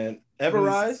 Yeah, man.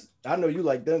 Everrise. I know you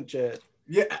like them, Chad.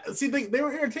 Yeah, see, they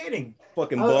were entertaining.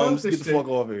 Fucking bums, get the fuck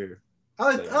over here.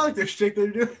 I like their shit they're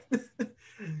doing.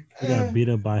 They got beat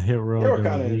up by Hit Row. They were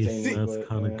kind of entertaining. That's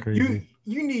kind of crazy.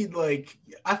 You need like,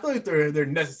 I feel like they're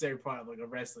necessary part of like a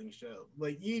wrestling show.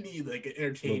 Like you need like an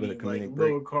entertaining like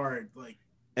lower card like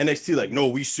NXT. Like no,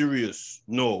 we serious.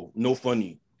 No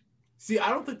funny. See,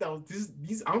 I don't think that was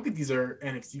these. I don't think these are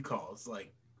NXT calls.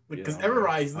 Like because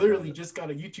Everrise literally just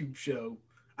got a YouTube show.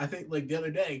 I think like the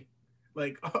other day.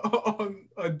 Like on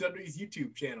WWE's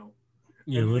YouTube channel.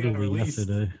 Yeah, literally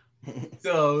yesterday.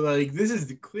 So like this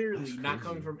is clearly not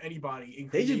coming from anybody.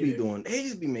 They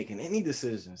just be making any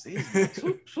decisions. They just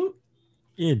swoop, swoop.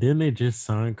 Yeah, didn't they just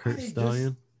sign Kurt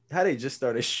Stallion? How they just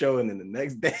started showing and the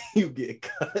next day you get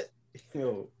cut.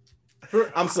 Yo.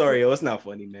 I'm sorry, yo, it's not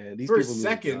funny, man. These people lose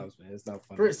jobs, man. It's not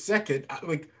funny. For a second, I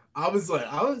don't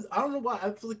know why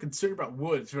I feel like concerned about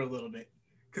Woods for a little bit.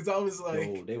 Cause I was like,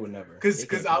 no, they would never.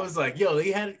 Cause I was like, yo,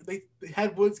 they had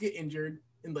Woods get injured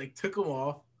and like took him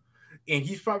off, and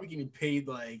he's probably getting paid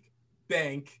like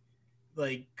bank,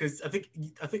 like cause I think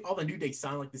all the New Day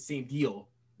signed like the same deal,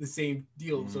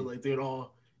 Mm-hmm. So like they'd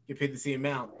all get paid the same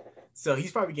amount. So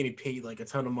he's probably getting paid like a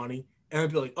ton of money, and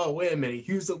I'd be like, oh wait a minute,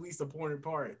 he was the least important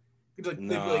part. Like, they'd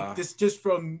be like this just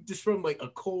from like a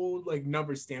cold like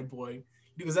number standpoint,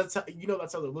 because that's how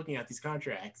they're looking at these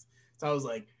contracts. So I was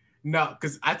like. No,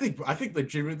 because I think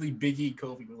legitimately Big E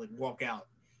Kofi would like walk out.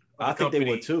 I think they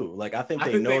would too. Like I think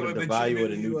they know the value of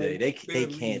the New Day. They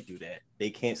can't do that. They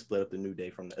can't split up the New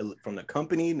Day from the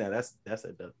company. Now that's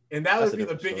and that would be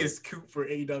the biggest coup for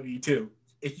AEW too.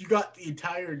 If you got the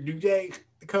entire New Day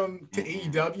to come to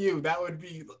AEW, that would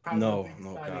be no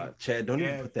God, Chad, don't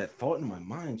even put that thought in my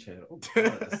mind, Chad. Oh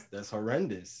God, that's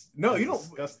horrendous. No, you don't.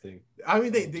 Disgusting. I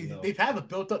mean, they've had a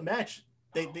built up match.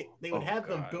 They would have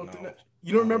them built up.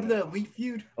 You don't remember the Elite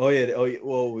feud? Oh yeah.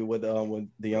 Well, with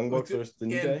the Young Bucks versus the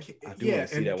New Day. I do want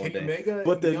to see that one day.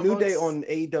 But the New Day on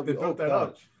AEW. Oh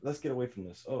God, let's get away from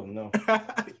this. Oh no.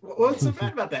 What's so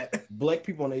bad about that? Black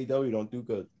people on AEW don't do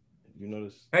good. You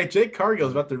notice? Hey, Jake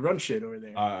Cargill's about to run shit over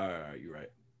there. All right, you're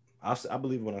right. I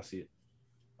believe when I see it.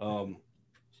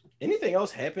 Anything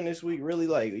else happened this week? Really,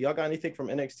 like y'all got anything from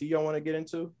NXT y'all want to get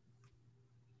into?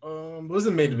 What was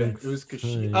the main event? It was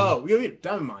Kushida. Oh, we got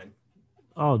Diamond Mine.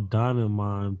 Oh, Diamond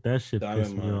Mine. That shit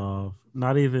pissed me off.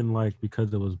 Not even like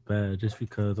because it was bad, just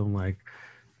because I'm like,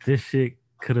 this shit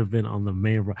could have been on the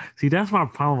main. See, that's my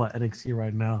problem with NXT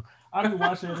right now. I've been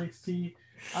watching NXT.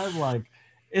 I'm like,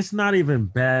 it's not even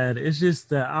bad. It's just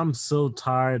that I'm so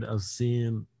tired of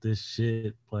seeing this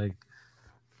shit. Like,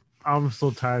 I'm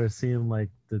so tired of seeing like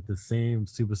the same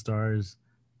superstars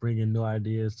bringing new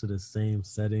ideas to the same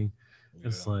setting.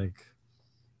 It's like,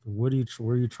 where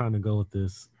are you trying to go with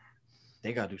this?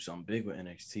 They gotta do something big with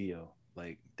NXT, yo.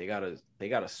 Like they gotta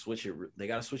switch it. They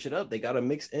gotta switch it up. They gotta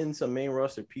mix in some main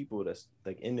roster people that's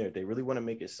like in there. They really want to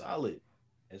make it solid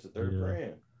as a third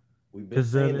brand.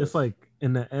 Because then it's like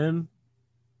in the end,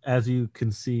 as you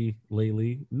can see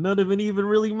lately, none of it even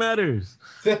really matters.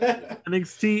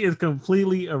 NXT is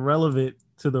completely irrelevant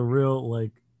to the real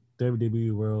like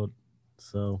WWE world.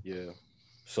 So yeah.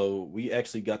 So we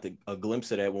actually got a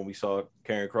glimpse of that when we saw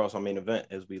Karrion Kross on main event,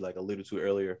 as we like alluded to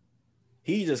earlier.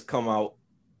 He just come out,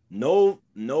 no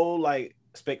like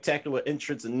spectacular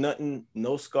entrance and nothing,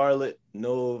 no Scarlet,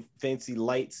 no fancy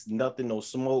lights, nothing, no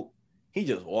smoke. He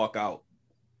just walk out.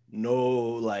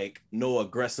 No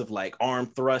aggressive like arm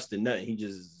thrust and nothing. He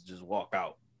just walk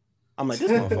out. I'm like,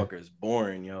 this motherfucker is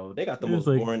boring, yo. They got the most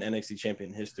boring NXT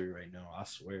champion in history right now. I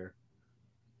swear.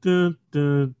 Dun,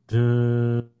 dun,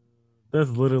 dun. That's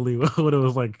literally what it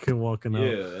was like him walking out.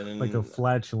 Yeah, and like a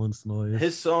flatulence noise.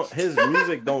 His song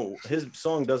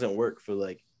doesn't work for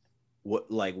like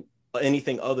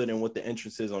anything other than what the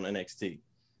entrance is on NXT.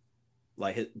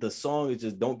 Like the song is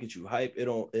just don't get you hype. It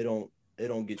don't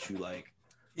get you like.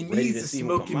 He needs the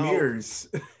smoke and mirrors.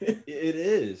 It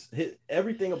is.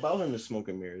 Everything about him is smoke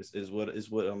and mirrors. Is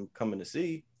what I'm coming to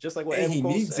see. Just like what he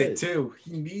needs said. It too.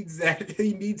 He needs that.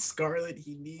 He needs Scarlet.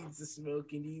 He needs the smoke.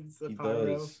 He needs the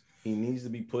pyro. Does. He needs to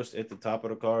be pushed at the top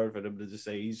of the card for them to just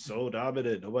say he's so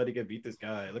dominant. Nobody can beat this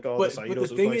guy. Look at all this. But the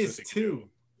thing is too,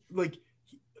 like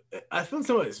I feel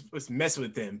someone was messing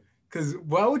with him because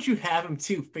why would you have him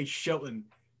too face Shelton?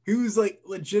 Who's like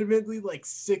legitimately like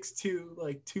 6'2",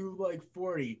 like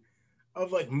 240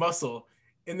 of like muscle,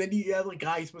 and then you have like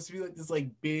guy who's supposed to be like this like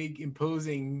big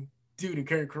imposing dude in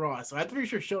Karrion Kross. So I'm pretty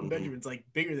sure Shelton Benjamin's like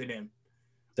bigger than him.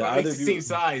 Like, the same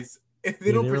size. If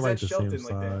they don't present Shelton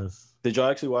like that. Did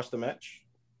y'all actually watch the match?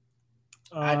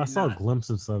 I saw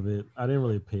glimpses of it. I didn't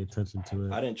really pay attention to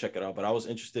it. I didn't check it out, but I was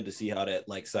interested to see how that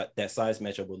like that size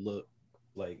matchup would look.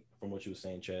 Like from what you were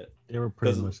saying, Chad. They were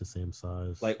pretty much the same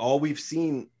size. Like all we've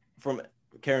seen from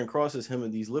Karrion Kross is him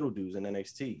and these little dudes in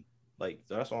NXT. Like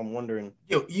that's why I'm wondering.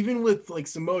 Yo, even with like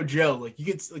Samoa Joe, like you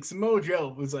get like Samoa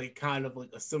Joe was like kind of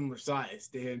like a similar size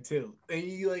to him too.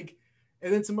 And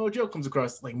then Samoa Joe comes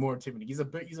across like more intimidating. He's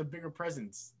a bigger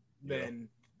presence than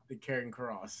the Karrion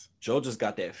Kross. Joe just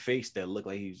got that face that looked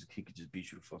like he could just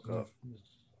beat you the fuck up. He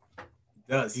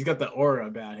does. He's got the aura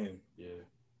about him. Yeah.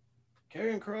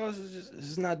 Karrion Kross is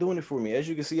just not doing it for me. As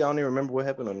you can see, I don't even remember what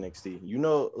happened on NXT. You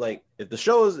know, like if the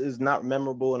show is not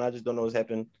memorable and I just don't know what's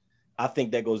happened, I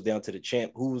think that goes down to the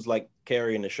champ who's like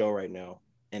carrying the show right now.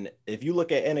 And if you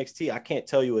look at NXT, I can't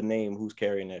tell you a name who's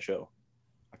carrying that show.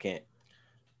 I can't.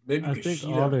 Maybe I think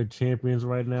all their champions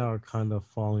right now are kind of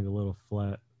falling a little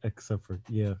flat, except for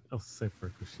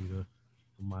Kushida.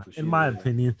 In my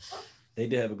opinion, they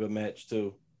did have a good match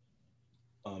too.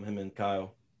 Him and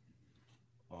Kyle.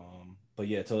 But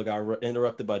yeah, till it got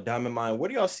interrupted by Diamond Mine. Where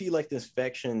do y'all see like this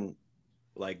faction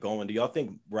like going? Do y'all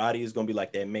think Roddy is gonna be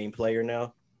like that main player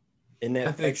now in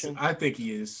that faction? I think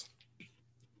he is.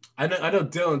 I know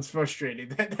Dylan's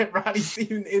frustrated that Roddy's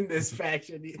even in this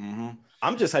faction. Mm-hmm.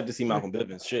 I'm just hyped to see Malcolm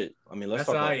Bivens. Shit. I mean, let's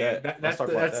talk about that.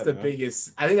 That's the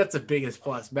biggest. I think that's the biggest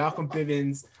plus. Malcolm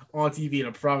Bivens on TV in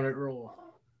a prominent role.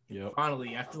 Yeah.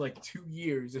 Finally, after like 2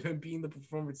 years of him being the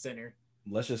Performance Center.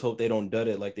 Let's just hope they don't dud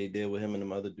it like they did with him and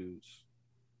them other dudes.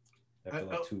 After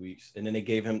like 2 weeks, and then they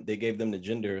gave them the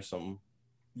gender or something.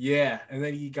 Yeah, and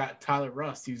then he got Tyler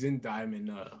Rust, who's in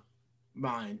Diamond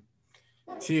Mine,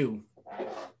 too.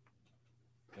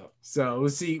 Yep. So we'll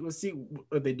see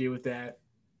what they do with that.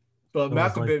 But so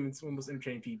Malcolm Bivens almost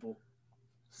entertain people.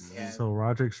 Yeah. So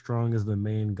Roderick Strong is the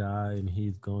main guy, and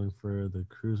he's going for the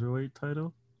cruiserweight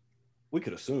title. We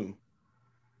could assume.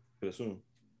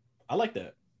 I like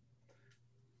that.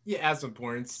 Yeah, add some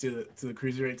points to the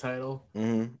cruiserweight title.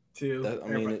 Mm-hmm.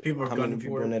 Too. People are gunning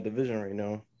for it. In that division right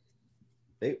now.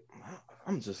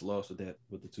 I'm just lost with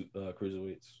the two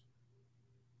cruiserweights.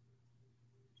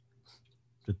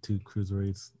 The two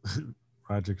cruiserweights,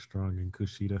 Roderick Strong and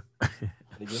Kushida.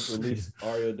 They just released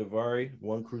Arya Daivari,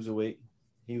 one cruiserweight.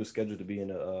 He was scheduled to be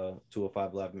in a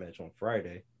 205 live match on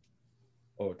Friday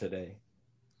or today.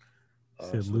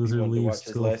 Said loser leaves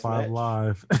 205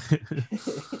 live.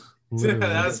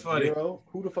 That's funny. Jiro?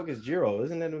 Who the fuck is Jiro?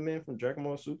 Isn't that the man from Dragon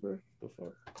Ball Super? The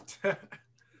fuck?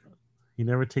 He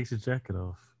never takes his jacket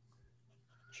off.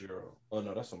 Jiro. Oh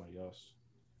no, that's somebody else.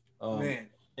 Man,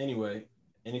 Anyway,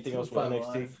 anything else with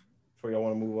 205 NXT Live. before y'all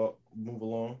want to move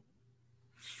along?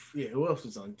 Yeah, who else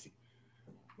was on TV?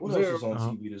 What Was else there- was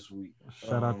on TV this week?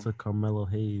 Shout out to Carmelo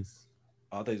Hayes.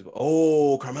 I think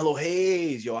Carmelo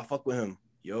Hayes. Yo, I fuck with him.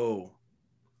 Yo,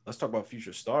 let's talk about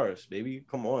future stars, baby.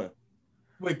 Come on.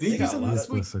 Wait, They did he do got a something lot this of-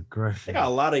 week? Ruthless aggression. They got a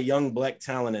lot of young black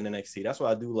talent in NXT. That's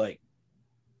what I do like.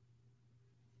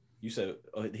 You said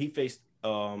he faced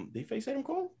did he face Adam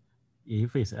Cole? Yeah, he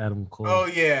faced Adam Cole. Oh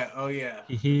yeah.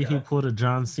 He pulled a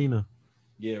John Cena.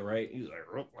 Yeah, right. He was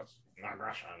like, "Ruthless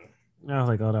aggression." I was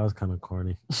like, oh, that was kind of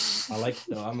corny. I like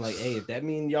though. I'm like, hey, if that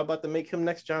means y'all about to make him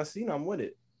next John Cena, I'm with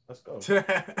it. Let's go.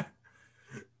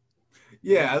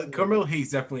 Yeah, Carmelo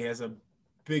Hayes definitely has a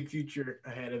big future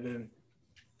ahead of him.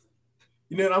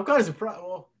 You know, and I'm kind of surprised.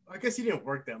 Well, I guess he didn't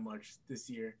work that much this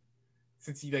year,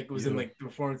 since he was in Yeah. like the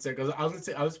performance center. I was gonna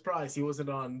say I was surprised he wasn't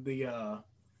on the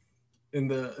in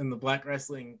the Black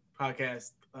Wrestling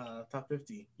podcast top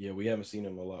 50. Yeah, we haven't seen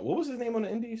him a lot. What was his name on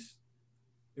the Indies?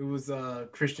 It was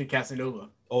Christian Casanova.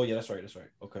 Oh yeah, that's right.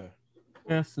 Okay.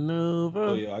 Casanova.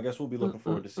 Oh yeah, I guess we'll be looking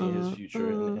forward to seeing his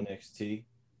future in NXT.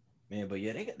 Man, but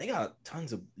yeah, they got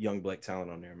tons of young black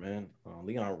talent on there, man.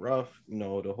 Leon Ruff, you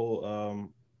know, the whole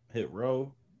Hit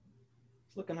Row.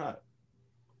 It's looking hot.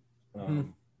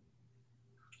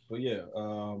 But yeah,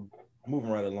 moving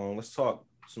right along, let's talk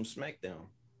some SmackDown.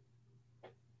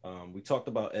 We talked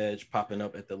about Edge popping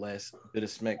up at the last bit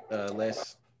of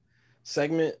last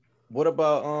segment. What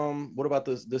about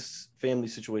this family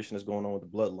situation that's going on with the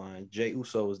bloodline? Jey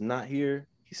Uso is not here.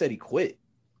 He said he quit.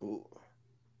 Ooh.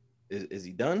 Is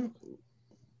he done?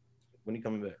 When he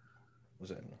coming back?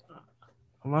 What's that?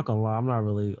 I'm not gonna lie, I'm not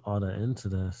really all that into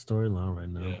that storyline right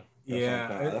now.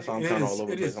 That's why I'm kind of all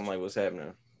over the place. I'm like, what's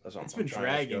happening? That's what It's I'm been trying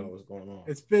to figure out dragging. what's going on.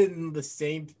 It's been the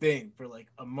same thing for like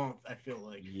a month. I feel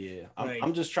like. Yeah, Like-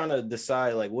 I'm just trying to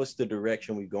decide like what's the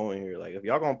direction we going here. Like, if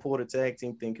y'all gonna pull the tag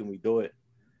team thing, can we do it?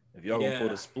 If y'all gonna pull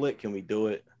Yeah. the split, can we do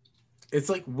it? It's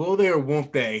like, will they or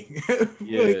won't they?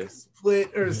 Yeah. Like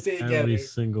split or stay together. Every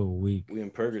single week. We in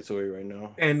purgatory right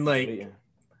now. And like, Waiting.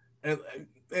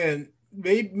 and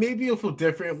maybe it'll feel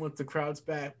different once the crowd's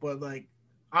back. But like,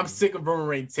 I'm sick of Roman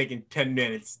Reigns taking 10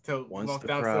 minutes to Once walk the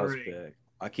down to the crowd's ring. back.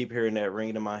 I keep hearing that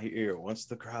ringing in my ear. Once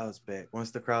the crowd's back. Once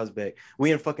the crowd's back.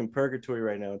 We in fucking purgatory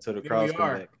right now until the Yeah, crowds we come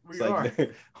are. back. We It's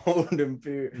like hold them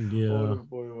fear. Yeah. Hold them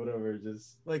boy, whatever.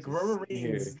 Just Like just Roman sit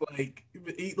here.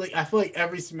 Reigns, like I feel like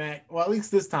every smack. Well, at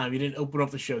least this time he didn't open up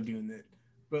the show doing it,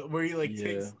 but where he like Yeah.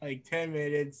 takes like 10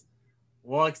 minutes,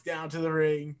 walks down to the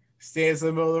ring, stands in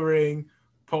the middle of the ring.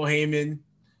 Paul Heyman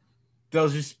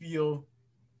does your spiel.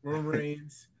 Roman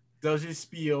Reigns does your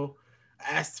spiel.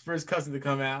 Asks for his cousin to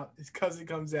come out. His cousin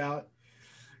comes out.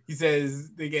 He says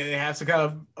they have some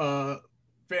kind of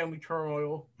family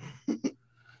turmoil.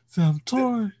 So I'm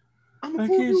torn. I'm I a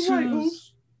prove can't you right, choose.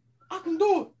 Oos. I can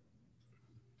do it.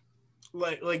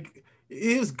 Like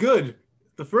it was good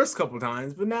the first couple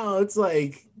times, but now it's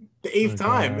like the eighth Oh,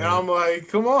 time, and God. I'm like,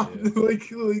 come on, Yeah. like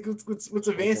what's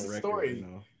advance the Open record story?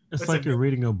 right now. It's That's like a- you're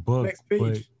reading a book, next page.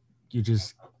 but you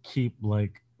just keep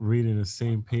like reading the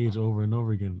same page over and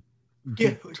over again. You Yeah,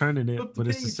 keep like, turning it, flip the but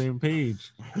it's the page. same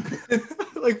page.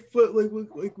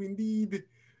 like we need,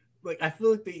 like I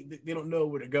feel like they don't know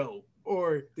where to go,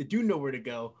 or they do know where to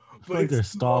go, I but feel like it's they're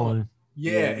too long. stalling.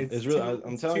 Yeah, it's really.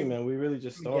 I'm it's telling you, too- man, we really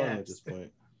just stalling at gaps. this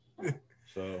point.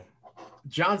 So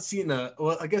John Cena.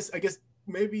 Well, I guess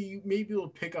maybe we'll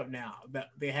pick up now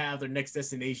that they have their next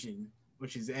destination,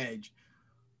 which is Edge.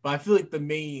 But I feel like the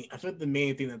main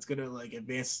thing that's gonna like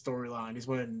advance the storyline is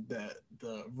when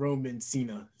the Roman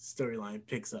Cena storyline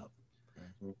picks up.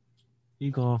 He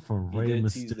going from he Rey did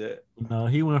tease Mysterio. that. No,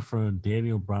 he went from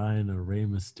Daniel Bryan to Rey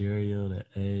Mysterio to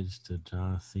Edge to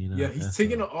John Cena. Yeah, he's That's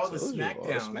taking a- all the Told you,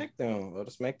 SmackDown. all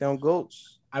the SmackDown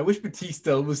goats. I wish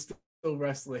Batista was still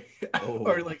wrestling, Oh.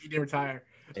 or like he didn't retire.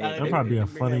 That'd probably be a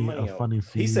Bring that money out. funny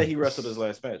feud. He said he wrestled his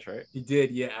last match, right? He did,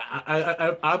 yeah.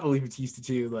 I believe Batista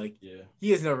too. Like Yeah.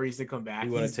 he has no reason to come back. He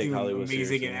wouldn't He's take doing Hollywood amazing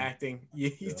seriously. in acting. Yeah,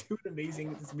 he's Yeah. doing amazing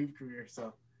with his movie career.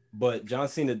 So But John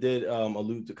Cena did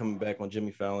allude to coming back on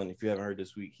Jimmy Fallon. If you haven't heard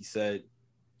this week, he said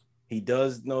he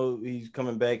does know he's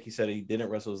coming back. He said he didn't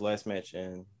wrestle his last match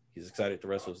and he's excited to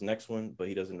wrestle his next one, but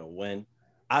he doesn't know when.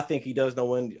 I think he does know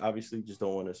when. Obviously, just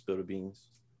don't want to spill the beans.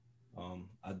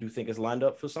 I do think it's lined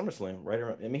up for SummerSlam right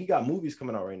around. I mean, he got movies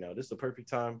coming out right now. This is the perfect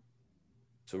time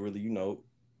to really,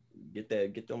 get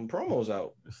them promos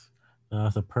out.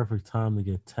 It's a perfect time to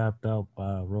get tapped out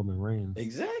by Roman Reigns.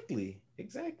 Exactly.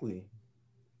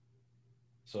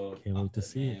 So Can't wait to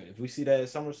see man, if we see that at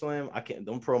SummerSlam, I can't.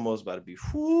 Them promos about to be,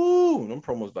 them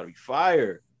promos about to be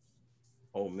fire.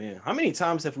 Oh man, how many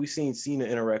times have we seen Cena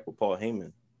interact with Paul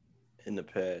Heyman in the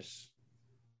past?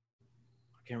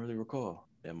 I can't really recall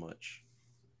that much.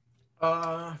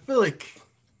 I feel like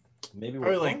Maybe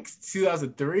probably with like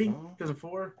 2003, No.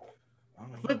 2004. I I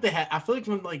don't feel know. like they had. I feel like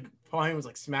when like Paul Heyman was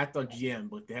like SmackDown GM,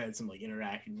 but they had some like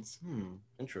interactions.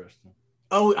 Interesting.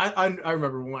 Oh, I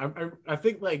remember one. I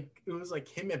think like it was like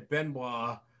him and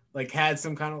Benoit like had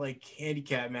some kind of like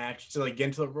handicap match to like get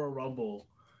into the Royal Rumble,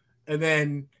 and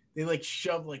then they like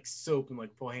shoved like soap in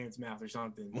like Paul Heyman's mouth or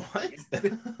something. What?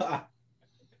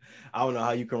 I don't know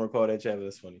how you can recall that, Chad, but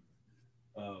that's funny.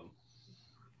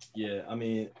 Yeah, I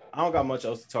mean, I don't got much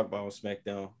else to talk about on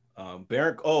SmackDown.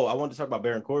 Baron. Oh, I wanted to talk about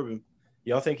Baron Corbin.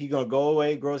 Y'all think he's gonna go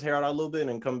away, grow his hair out a little bit,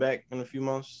 and come back in a few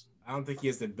months? I don't think he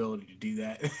has the ability to do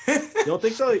that. You don't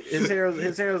think so? His hair is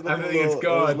looking I think it's it was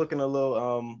gone. looking a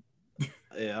little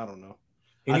yeah, I don't know.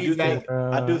 He I needs do think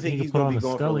he could he's put gonna on be a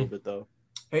going for a Scully. little bit though.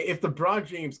 Hey, if LeBron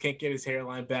James can't get his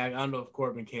hairline back, I don't know if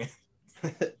Corbin can.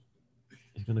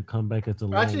 He's gonna come back as a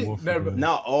lone Actually, wolf. never- again.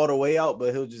 Not all the way out,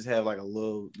 but he'll just have like a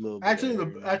little bit Actually,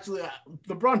 of hair.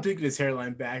 LeBron did get his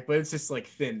hairline back, but it's just like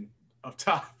thin up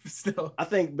top still. I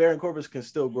think Baron Corbin can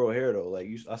still grow hair though. Like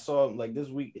I saw him like this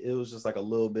week, it was just like a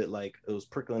little bit like it was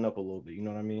prickling up a little bit. You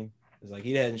know what I mean? It's like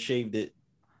he hadn't shaved it.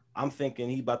 I'm thinking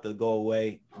he about to go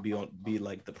away, be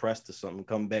like depressed or something,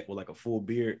 come back with like a full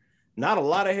beard. Not a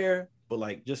lot of hair, but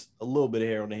like just a little bit of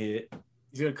hair on the head.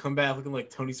 He's gonna come back looking like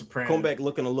Tony Soprano. Come back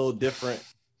looking a little different.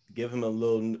 Give him a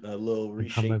little He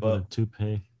come reshape back with a up.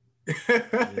 toupee.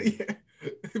 Yeah.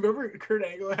 Remember Kurt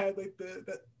Angle had like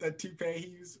that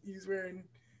toupee he was wearing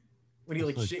when he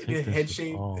like Like, shaved take his this head shit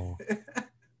shape. off.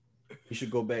 He should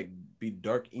go back, be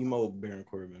dark emo Baron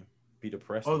Corbin, be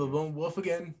depressed. Oh, the lone wolf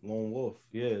again. Lone Wolf,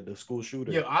 yeah, the school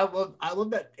shooter. Yeah, I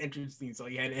love that entrance theme. So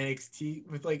you had NXT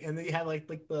with like, and then you had like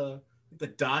the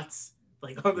dots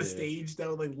like on the Yeah. stage that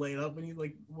would like light up when you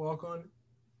like walk on.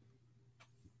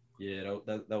 Yeah,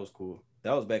 that was cool.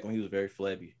 That was back when he was very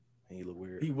flabby and he looked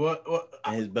weird. He what?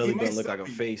 And his belly button looked like a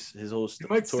face. His whole He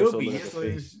might torso still be. looked like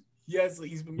a face.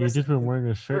 He's been. He's just been wearing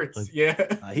a shirt. shirts. Like, Yeah,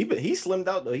 He slimmed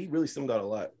out though. He really slimmed out a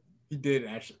lot. he did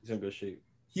actually. He's in good shape.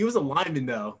 He was a lineman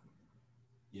though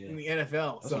Yeah, in the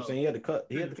NFL. that's So what I'm saying. He had to cut.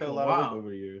 He had to cut a lot Wow. of weight over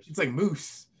the years. it's like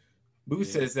Moose.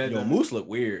 Moose says that. Yo, Moose look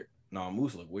weird. No,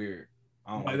 Moose look weird.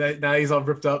 I don't like it. now he's all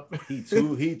ripped up. He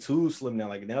too slim now.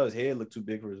 Like now his head look too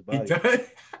big for his He body. does.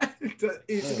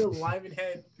 It's like a lineman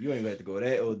head. You ain't even have to go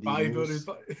that OD. Bodybuilder's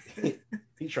Moose.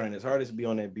 He trying his hardest to be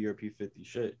on that BRP 50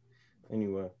 shit.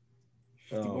 Anyway.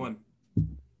 51.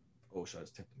 Oh, should I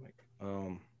just take the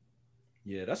mic?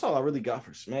 Yeah, that's all I really got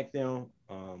for SmackDown.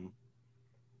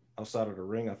 Outside of the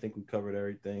ring, I think we covered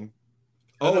everything.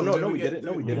 Oh no, we didn't.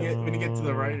 No, we didn't. When you get to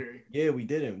the writer. Yeah, we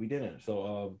didn't.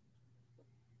 So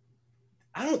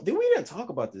we didn't talk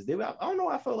about this, did we? I don't know.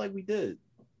 I felt like we did.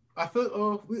 I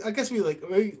feel. I guess when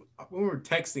we were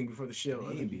texting before the show.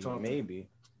 I think we talked. Maybe.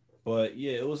 But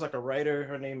yeah, it was like a writer.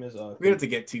 Her name is. We don't have to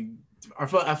get to. I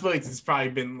feel like it's probably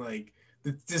been like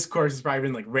the discourse has probably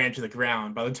been like ran to the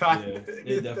ground by the time. Yeah,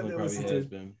 it definitely probably has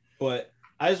been. But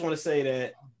I just want to say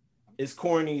that it's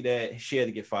corny that she had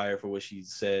to get fired for what she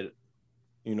said.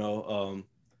 You know,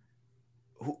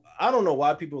 I don't know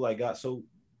why people like got so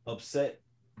upset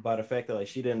by the fact that like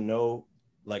she didn't know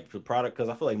like the product, because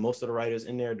I feel like most of the writers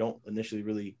in there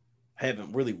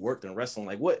haven't really worked in wrestling.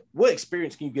 Like what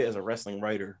experience can you get as a wrestling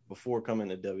writer before coming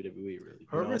to WWE? Really,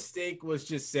 Her mistake was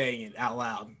just saying it out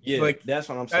loud. Yeah, like that's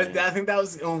what I'm saying. I think that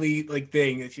was the only like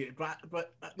thing that she. But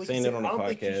like Saying you said, it on the I don't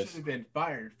think she podcast. should have been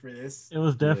fired for this. it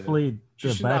was definitely She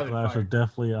the should not have been backlash was fired.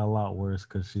 definitely a lot worse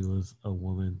because she was a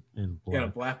woman in Yeah,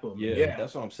 black. black woman. yeah, Yeah,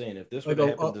 that's what I'm saying. If this Like would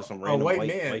a- happen to some a random white white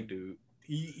man. dude,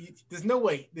 there's no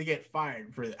way they get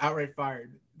fired for outright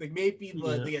fired. Like maybe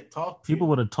like, Yeah. they get talked to. People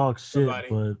would have talked shit, Somebody.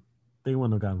 but they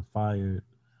wouldn't have gotten fired.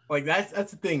 Like that's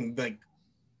the thing. Like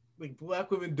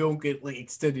black women don't get like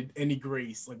extended any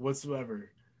grace like whatsoever.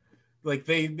 Like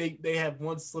they have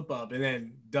one slip up and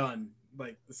then done.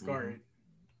 Like discarded.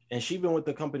 and she been with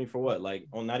the company for what, like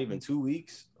on not even 2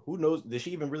 weeks? Who knows? Did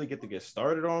she even really get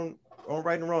started on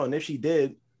Right and Wrong? And if she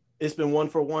did, it's been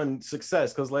 1-for-1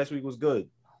 success because last week was good.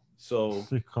 So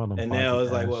They called them and now Bobby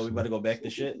it's like, well, we Lashley. better go back to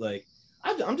shit. Like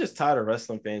I'm just tired of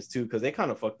wrestling fans too, because they kind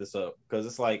of fucked this up. Because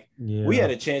it's like Yeah. we had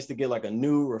a chance to get like a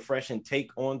new, refreshing take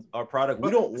on our product. We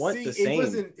But don't want see, the it same.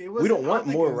 wasn't- We don't I want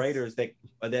think more it was- writers that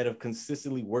have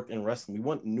consistently worked in wrestling. We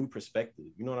want new perspective.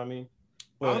 You know what I mean?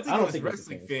 I don't think it was it's the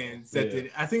wrestling same. fans that Yeah. did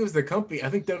it. I think it was the company. I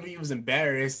think WWE was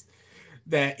embarrassed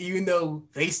that even though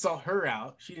they saw her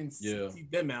out, she didn't Yeah. see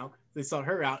them out. They saw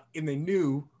her out and they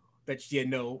knew that she had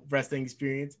no wrestling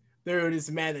experience. They were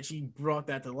just mad that she brought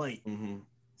that to light. Mm-hmm.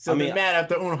 So I mean, they're mad at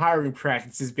their own hiring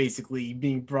practices basically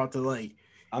being brought to light.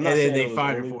 I'm not and saying then it they was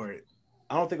fired her only- for it.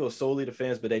 I don't think it was solely the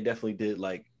fans, but they definitely did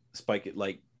like spike it,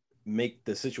 like make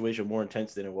the situation more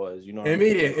intense than it was. You know, what I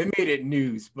mean? It made it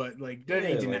news, but like they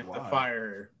Yeah, didn't like, have to why? fire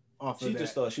her off She of that.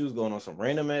 just thought she was going on some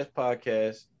random ass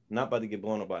podcast, not about to get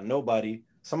blown up by nobody.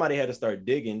 Somebody had to start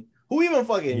digging. Who even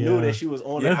fucking knew Yeah. that she was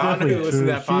on That's the podcast? definitely listen to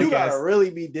true. that She- You podcast. gotta really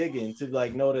be digging to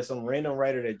like know that some random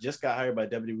writer that just got hired by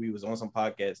WWE was on some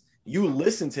podcast. You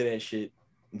listen to that shit,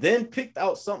 then picked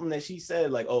out something that she said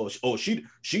like,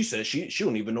 she said she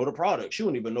don't even know the product. She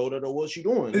don't even know that what she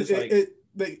doing. It's like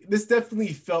This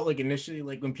definitely felt like initially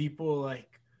like when people like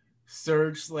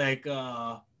search like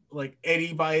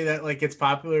anybody that like gets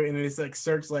popular and then it's like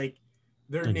search like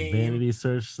their Like name. vanity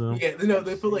search. So Yeah, no,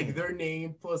 they put like their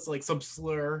name plus like some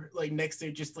slur like next to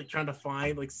it, just like trying to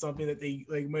find like something that they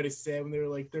like might have said when they were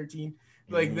like 13.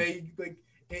 Like Mhm. they like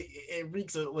it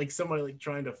reeks of like somebody like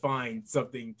trying to find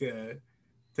something to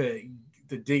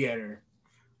dig at her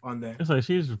on that. it's like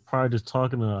she's probably just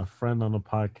talking to a friend on a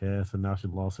podcast, and now she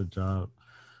lost her job.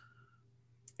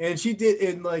 And she did,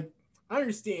 and like I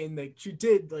understand, like she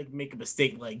did like make a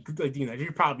mistake, like you know, she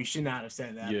probably should not have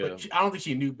said that. Yeah. But I don't think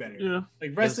she knew better. Yeah,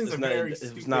 Like wrestling's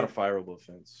it's not a fireable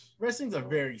offense. wrestling's a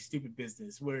very stupid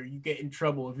business where you get in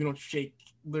trouble if you don't shake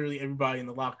literally everybody in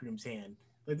the locker room's hand.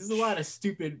 Like there's a lot of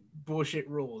stupid bullshit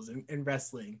rules in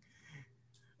wrestling.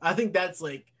 I think that's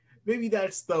like maybe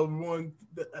that's the one.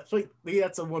 That's like maybe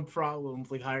that's the one problem.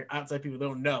 Like outside people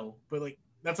don't know, but like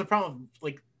that's a problem.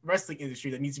 Like wrestling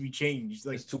industry that needs to be changed.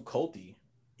 Like It's too culty.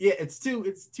 yeah, it's too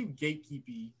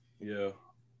gatekeepy Yeah.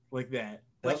 like that.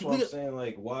 That's Like, what I'm look- saying.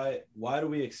 Like, why do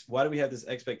we have this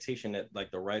expectation that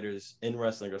like the writers in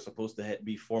wrestling are supposed to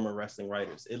be former wrestling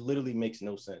writers? It literally makes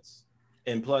no sense.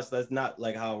 And plus, that's not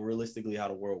like how realistically how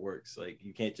the world works. Like,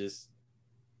 you can't just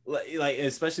like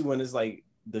especially when it's like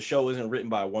the show isn't written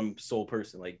by one sole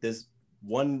person. Like, this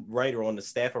one writer on the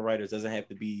staff of writers doesn't have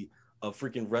to be a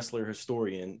freaking wrestler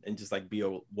historian and just like be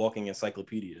a walking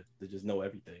encyclopedia to just know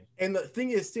everything. And the thing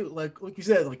is too, like you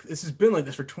said, like this has been like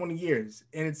this for 20 years,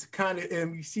 and it's kind of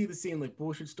and we see the same like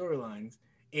bullshit storylines.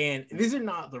 And these are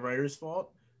not the writers'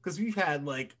 fault because we've had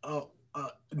like a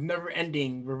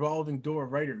never-ending revolving door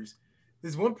of writers.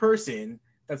 There's one person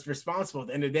that's responsible at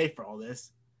the end of the day for all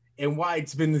this, and why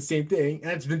it's been the same thing, and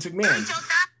that's Vince McMahon.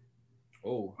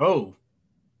 Oh,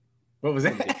 what was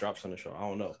Maybe that? get drops on the show. I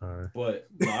don't know. sorry. But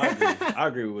no, I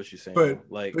agree with what you're saying.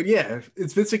 But- like But yeah,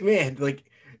 it's Vince McMahon. Like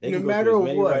they no can go matter through as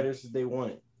many what. writers as they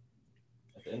want.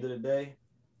 At the end of the day,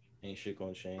 ain't shit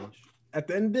gonna change. At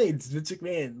the end of the day, it's Vince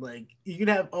McMahon. Like you can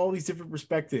have all these different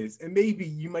perspectives, and maybe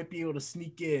you might be able to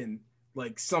sneak in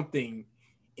like something.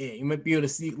 In. You might be able to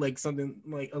sneak like something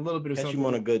like a little bit of Catch something. him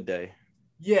on a good day.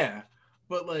 Yeah,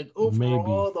 but like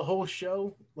overall, the whole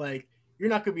show, like you're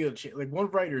not gonna be able to like one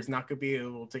writer is not gonna be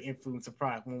able to influence a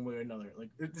product one way or another. Like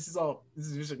this is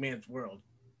Vince McMahon's world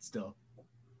still.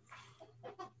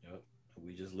 Yep.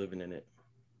 We just living in it.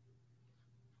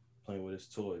 Playing with his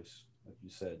toys, like you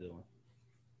said, Dylan.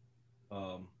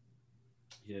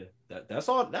 Yeah, that's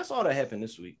all that happened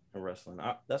this week in wrestling.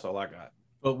 That's all I got.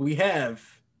 But we have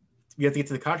to get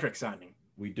to the contract signing,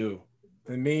 We do.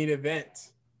 the main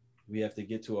event. We have to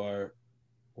get to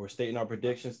we're stating our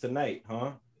predictions tonight,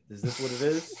 huh? Is this what it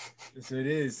is? So it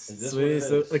is. Is this So what it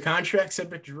So is? the contracts have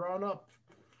been drawn up.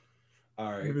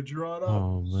 All Have right. been drawn up.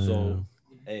 Oh man. So,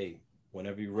 hey,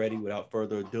 whenever you're ready, without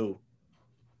further ado,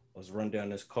 let's run down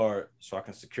this card so I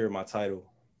can secure my title.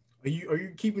 Are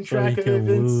you keeping so he track of it, can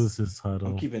Vince? lose his title.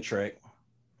 I'm keeping track.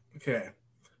 Okay.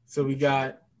 So we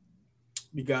got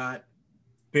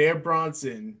Bear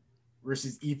Bronson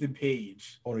versus Ethan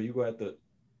Page. Hold on, you're gonna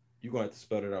have to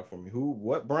spell it out for me. Who?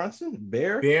 What? Bronson?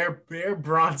 Bear? Bear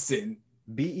Bronson.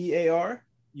 BEAR?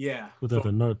 Yeah. Who's that?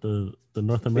 The North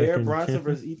Bear American Bronson champion?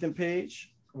 versus Ethan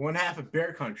Page. One half of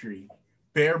Bear Country.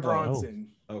 Bear Bronson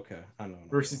Okay, I know.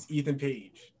 versus Ethan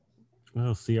Page.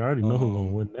 Well, see, I already know who's gonna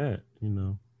win that. You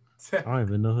know, I don't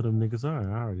even know who them niggas are.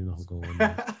 I already know who's gonna win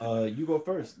that. You go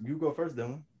first. You go first,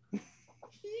 Dylan.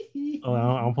 Oh,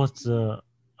 I'm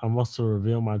supposed to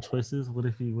reveal my choices. What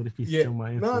if he Yeah. steal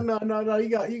my answer? No. You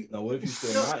got. No, what if you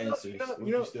steal No, my no, answers? you know- What if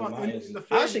you know, you steal my in answers? the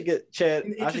I should get Chad.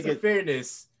 In the I interest should of get.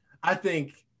 fairness, I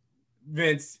think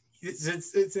Vince,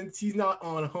 since he's not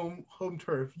on home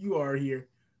turf, you are here.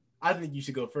 I think you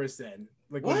should go first then.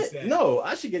 Like what? he What? said. No,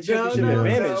 I should get championship no,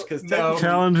 advantage because no.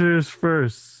 Challengers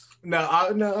first.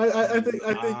 I think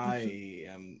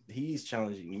he's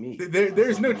challenging me.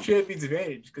 there's no champion's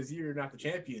advantage because you're not the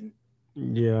champion.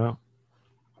 Yeah,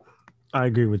 I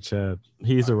agree with Chad.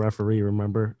 He's a referee.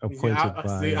 Remember, appointed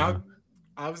by.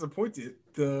 I was appointed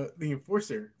the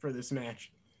enforcer for this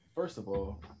match. First of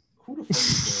all, Who the fuck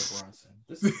is Derek Bronson?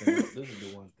 This is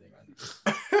the one thing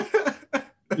I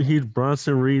need. He's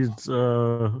Bronson Reed's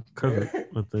cousin,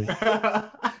 I think.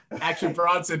 Action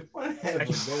Bronson. What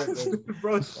happened?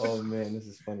 Bronson. Oh man, this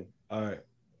is funny. All right,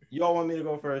 you all want me to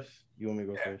go first? You want me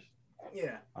to go first?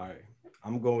 Yeah. All right,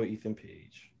 I'm going with Ethan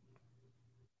Page.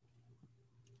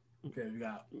 Okay, we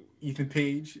got Ethan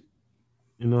Page.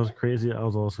 You know what's crazy? I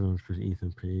was also going to choose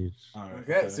Ethan Page. All right.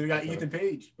 Okay, so we got Ethan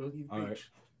Page. Both Ethan All Page. right.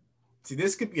 See,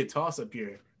 this could be a toss-up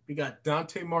here. We got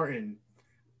Dante Martin.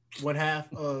 One half.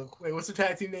 Wait, what's the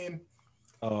tag team name?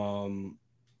 Damn.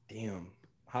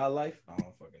 High Life? I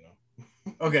don't fucking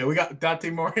know. Okay, we got Dante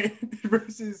Martin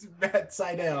versus Matt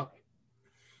Sydal.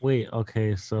 Wait,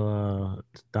 okay, so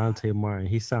Dante Martin,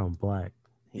 he sound black.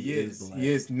 He is. black. He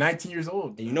is 19 years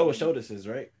old. And you know what show this is,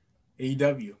 right?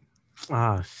 AEW.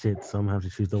 Ah, shit, so I'm going to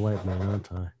have to choose the white man,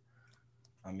 aren't I?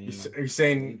 I mean, You're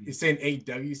saying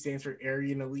AEW stands for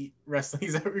Aryan Elite Wrestling?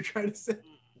 Is that what you're trying to say?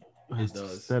 it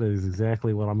does. That is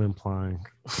exactly what I'm implying.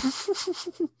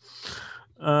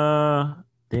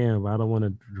 Damn, I don't want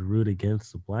to root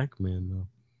against the black man though.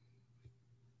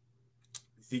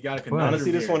 So you got a conundrum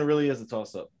Honestly, this here. one really is a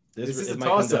toss-up. This is it a might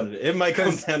come toss-up. down to it might come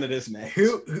 'Cause down to this match.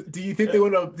 Who do you think they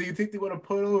want to? Do you think they want to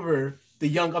put over the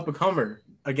young up and comer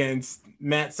against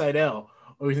Matt Sydal,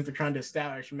 or do you think they're trying to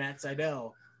establish Matt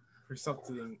Sydal for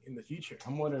something in the future?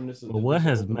 I'm wondering this is. But what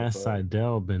has open Matt up,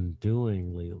 Sydal been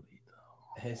doing lately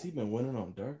though? Has he been winning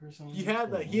on Dark or something? He had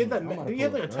Oh, that. He had that. I'm gonna Did he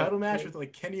have pull like a up title Dark match quick. with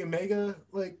like Kenny Omega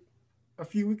like a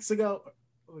few weeks ago,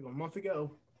 like a month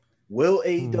ago? Will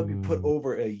AEW put Hmm.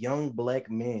 over a young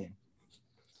black man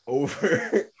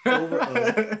over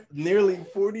a nearly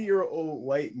 40-year-old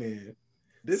white man?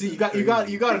 This See, is you got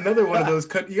crazy. another one of those.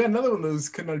 You got another one of those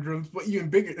conundrums, but even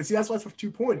bigger. See, that's why it's for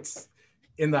 2 points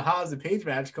in the Haas and Page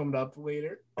match coming up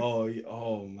later. Oh,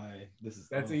 oh my! This is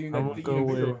That's oh. even, I'm that's gonna even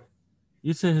go bigger with- one.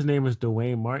 You said his name is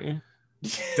Dwayne Martin?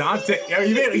 Dante,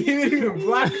 you made it even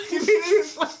black. You made it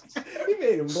even black. He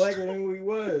made him blacker than who he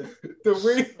was. The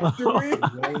way.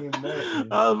 Wayne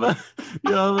Martin. I was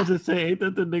about to say, ain't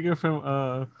that the nigga from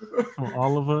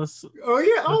All of Us? Oh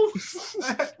yeah. Oh,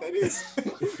 that is.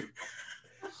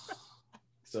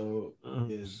 So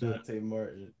yeah, Shit. Dante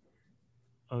Martin.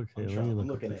 Okay, I'm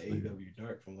looking at this nigga. AEW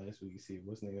Dark from last week to see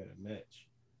what's the name of that match.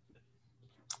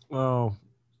 Oh,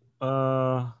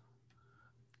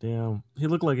 damn. He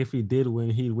looked like if he did win,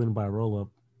 he'd win by roll up.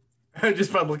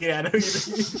 Just by looking at him.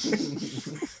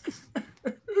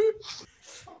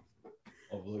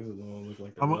 Oh, look at the one look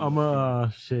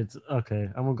like. Shit. Okay,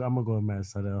 I'm gonna go with Matt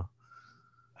Sydal.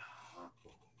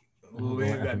 Ooh,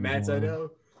 man, we got Matt Sydal.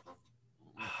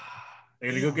 Are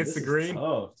you gonna go against the green?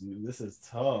 Tough, dude. This is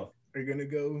tough. Are you gonna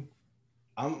go?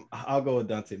 I'll go with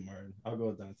Dante Martin. I'll go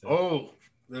with Dante. Oh,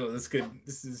 no, that's good.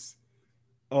 This is.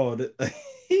 Oh, I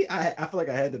feel like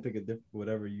I had to pick a different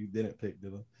whatever you didn't pick,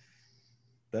 Dylan.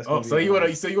 That's Oh, so you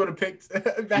wanna pick?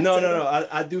 No.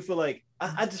 I do feel like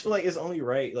I just feel like it's only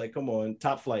right. Like, come on,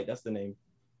 Top Flight. That's the name.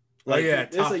 Like, yeah,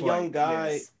 it's Top a young Flight, guy.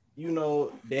 yes. You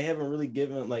know, they haven't really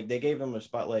given they gave him a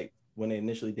spotlight when they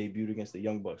initially debuted against the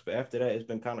Young Bucks, but after that, it's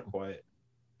been kind of quiet.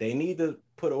 They need to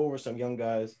put over some young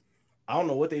guys. I don't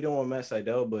know what they're doing with Matt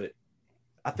Sydal, but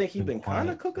I think he's been kind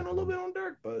of cooking a little bit on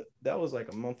Dirk, but that was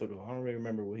like a month ago. I don't really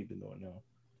remember what he's been doing now.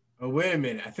 Oh, wait a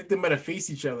minute. I think they might have faced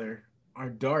each other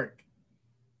on Dark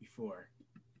before.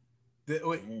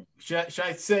 Wait, should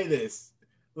I say this?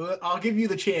 Well, I'll give you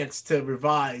the chance to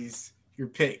revise your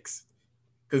picks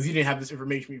because you didn't have this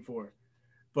information before.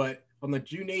 But on the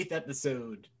June 8th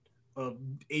episode of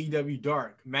AEW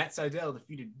Dark, Matt Sydal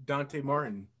defeated Dante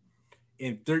Martin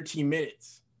in 13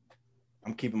 minutes.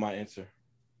 I'm keeping my answer.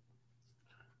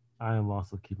 I am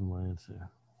also keeping my answer.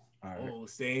 All right. Oh,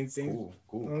 same.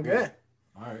 Cool. Okay.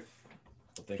 All right.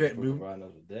 Well, thank Okay, you for move- providing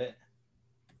us with that.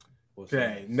 What's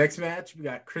Okay, next match, we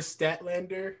got Chris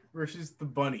Statlander versus the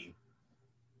Bunny.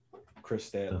 Chris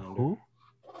The Statlander. who?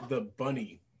 The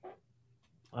Bunny.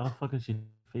 Why the fuck is she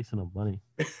facing a bunny?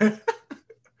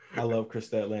 I love Chris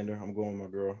Statlander. I'm going with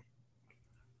my girl.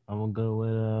 I'm gonna go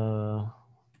with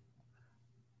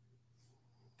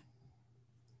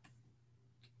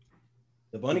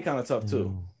The Bunny kind of tough too.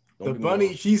 Don't The get me Bunny,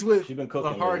 wrong. she's with She's been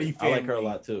cooking. the Hardy lately. I like her a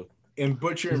family. lot too. and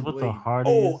Butcher She's and with Blade. the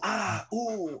Hardys. I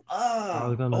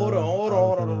was gonna- Hold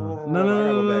on.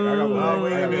 No,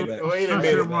 Wait a Shut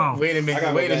minute. your mouth. Wait a minute. I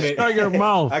gotta Wait a go back. minute. Shut your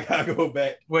mouth. I gotta go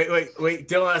back. Wait.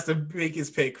 Dylan has to make his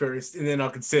pick first, and then I'll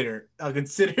consider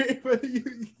whether you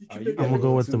Oh, can you pick gotta I'm it.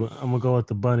 gonna go with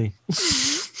the bunny.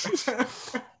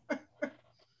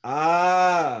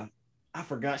 I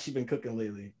forgot she's been cooking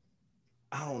lately.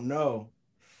 I don't know.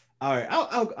 All right,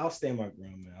 I'll stand my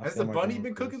ground, man. Has the bunny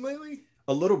been cooking lately?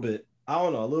 A little bit. I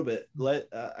don't know, a little bit.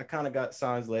 I kind of got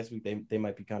signs last week. They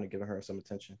might be kind of giving her some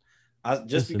attention.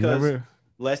 Listen, Because remember-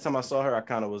 last time I saw her, I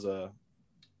kind of was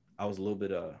I was a little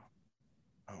bit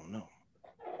I don't know.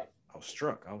 I was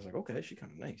struck. I was like, okay, she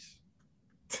kind of nice.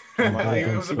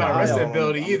 It was about wrestling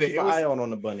ability either. Keep an eye out on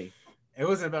the bunny. It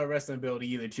wasn't about wrestling ability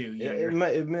either, too. It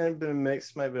might have been a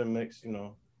mix. Might have been a mix. You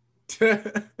know.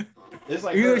 It's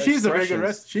like Either her she's a very good expressions-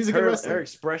 wrestler. She's a good her wrestler.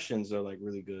 expressions are like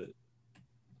really good.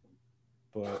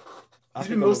 But I She's think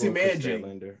been I'm gonna mostly go with Chris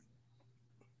managing.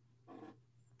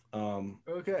 Statlander.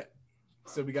 Okay.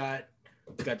 So we got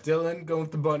Dylan going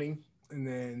with the bunny, and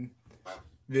then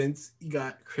Vince, you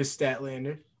got Chris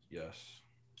Statlander. Yes.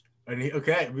 And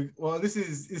this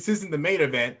isn't the main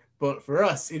event, but for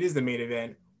us, it is the main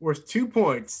event. Worth 2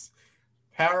 points.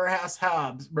 Powerhouse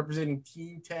Hobbs representing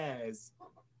Team Taz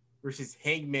versus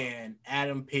Hangman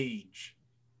Adam Page.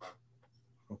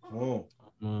 Oh.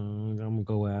 I'm gonna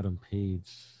go Adam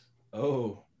Page.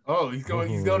 Oh. Oh, he's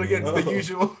going against the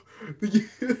usual.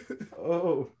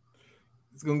 Oh.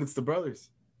 He's going against the brothers.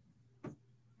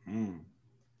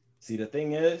 See, the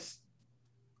thing is,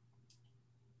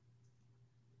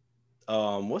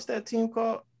 what's that team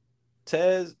called?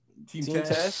 Taz. Team Team Taz.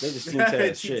 Taz? They just Team Taz.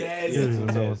 Team Shit. Taz. Yeah, Yeah, Team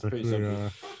I know Taz. what the Pretty fuck,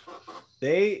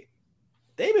 simple.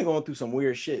 They've been going through some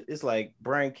weird shit. It's like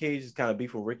Brian Cage is kind of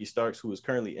beefing with Ricky Starks, who is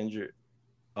currently injured.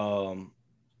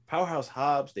 Powerhouse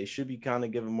Hobbs, they should be kind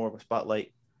of giving more of a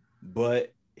spotlight,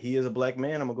 but he is a black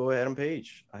man. I'm gonna go with Adam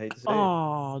Page. I hate to say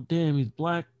Oh, damn, he's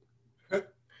black. it.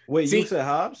 Wait, See- you said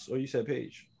Hobbs or you said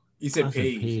Page? You I said said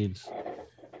Page.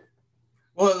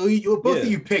 Well, both of Yeah.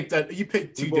 you picked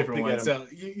two both different picked ones. Adam.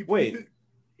 So you Wait,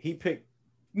 he picked.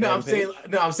 No, Adam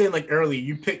I'm saying like early.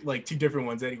 You picked like two different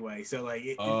ones anyway. So like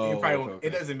it Oh, probably won't, okay. it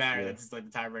doesn't matter. Yeah. It's just like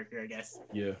the tiebreaker, I guess.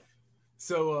 Yeah,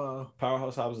 So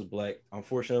Powerhouse Hobbs is black.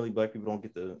 Unfortunately, black people don't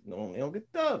get they don't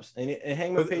get dubs. And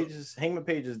Hangman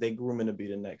Pages, they grew him in to be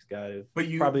the next guy. but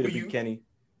you Probably to but be you Kenny.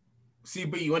 see,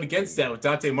 but you went against that with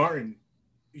Dante Martin.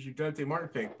 You should Dante Martin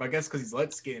pick. But I guess because he's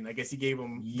light skinned, I guess he gave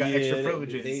him got extra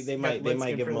privileges. They Got might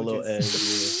light-skin give him a little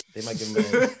privileges. edge. Yeah. They might give him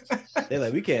an edge. They're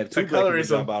like, we can't have two That black people colorism.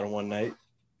 jump out in one night.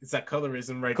 It's that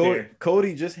colorism right there.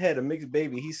 Cody just had a mixed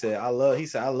baby. He said, I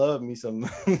love me some.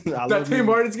 Dante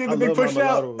Martin's getting the big push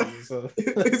out. So.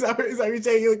 is that what you're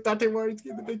saying? Like Dante Martin's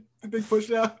getting the big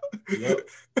push out? Yep.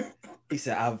 He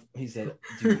said,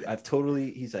 dude,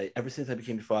 he's like, ever since I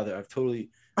became your father,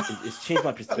 it's changed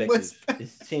my perspective.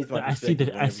 It's changed my perspective.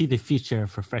 I see the future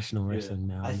of professional wrestling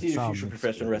now. I in see the solid future of mixed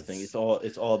professional space. wrestling.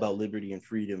 It's all about liberty and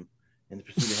freedom and the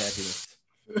pursuit of happiness.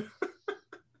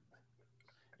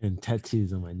 And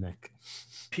tattoos on my neck.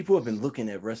 People have been looking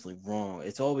at wrestling wrong.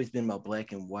 It's always been about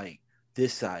black and white,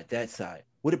 this side, that side.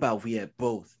 What about if we had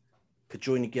both? Could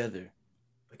join together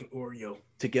Like an Oreo.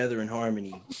 in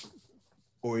harmony.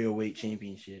 Oreo weight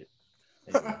championship.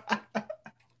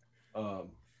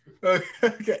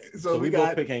 Okay, so we we both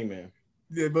got pick Hangman,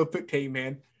 both picked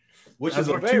Hangman. which That's is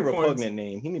a worth very 2 points. repugnant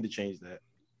name. He need to change that.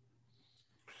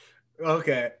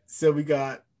 Okay, so we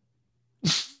got.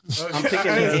 Okay. I'm picking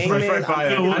I the just rushed Hangman. right by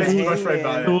I'm it. picking I the just rushed right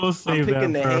by Hangman. it. We'll save I'm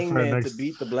picking that the for Hangman next. to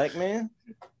beat the black man.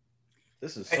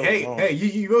 This is so Hey, wrong. hey,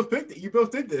 you both picked it. You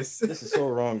both did this. This is so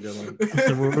wrong, Dylan.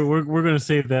 So we're gonna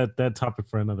save that topic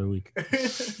for another week.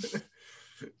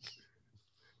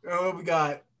 Oh, we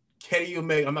got Kenny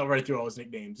Omega. I'm not running through all his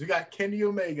nicknames. We got Kenny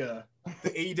Omega,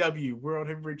 the AEW World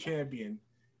Heavyweight Champion,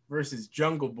 versus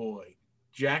Jungle Boy,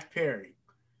 Jack Perry,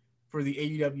 for the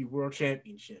AEW World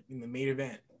Championship in the main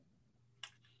event.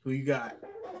 Who you got?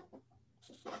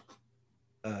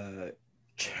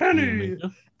 Kenny.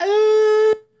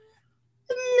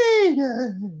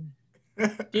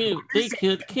 Dude, they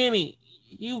killed Kenny.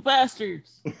 You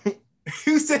bastards.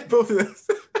 Who said both of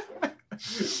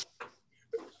those?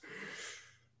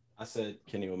 I said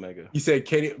Kenny Omega. You said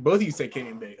Kenny. Both of you said Kenny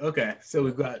Omega. Okay, so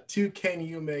we've got two Kenny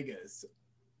Omegas.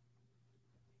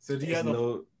 So do you have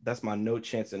That's my no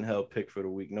chance in hell pick for the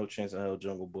week. No chance in hell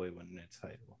Jungle Boy winning that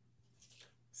title.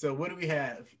 So what do we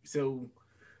have? So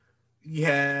you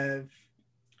have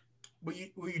what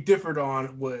you differed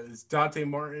on was Dante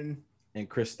Martin, And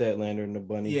Chris Statlander and the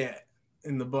Bunny. yeah,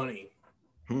 and the Bunny.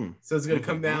 Hmm. So it's gonna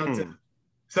come down to.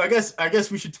 So I guess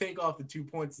we should take off the 2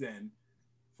 points then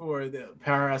for the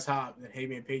Powerhouse Hop and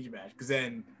Heyman Page match, because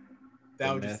then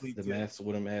that would just lead the to maths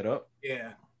wouldn't add up.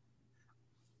 yeah.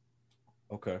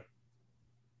 Okay.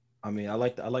 I mean, I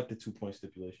like the 2 point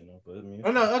stipulation though, but I mean,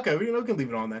 Oh no, okay, we can leave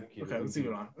it on then. Keep it, Okay, let's leave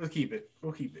it on. Let's keep it.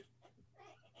 We'll keep it.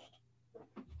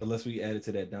 unless we add it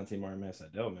to that Dante Martin Matt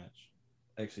Sydal match.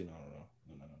 Actually, no.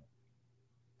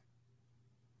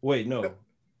 Wait, no.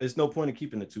 There's no point in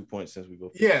keeping the 2 points since we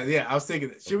go. Yeah. I was thinking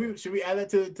that. Should we add that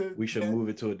to We should move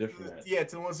it to a different match. Yeah,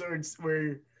 to the ones where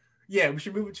we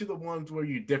should move it to the ones where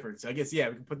you're different. So I guess we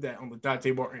can put that on the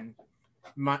Dante Martin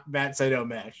Matt Sydal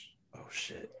match. Oh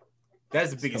shit.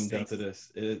 That's the biggest Come down thing. to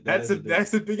this. That's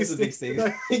the biggest thing.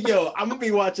 Yo, I'm gonna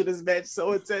be watching this match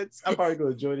so intense. I'm probably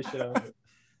gonna enjoy the shit out of it.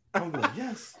 I'm gonna be like,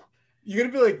 yes. You're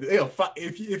gonna be like, yo,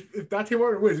 if Dante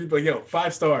Martin wins, you'd be like, yo,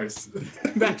 5 stars.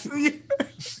 Actually,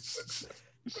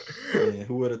 Man,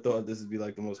 who would have thought this would be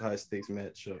like the most high stakes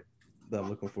match that I'm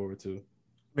looking forward to?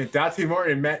 man, Dante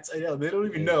Martin and Matt Sydal, they don't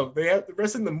even know. They have the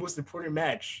rest of the most important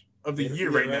match of the year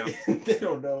right now. They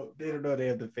don't know. They don't know they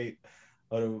have the fate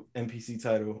of the NPC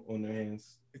title on their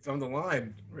hands. It's on the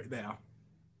line right now.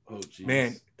 Oh jeez.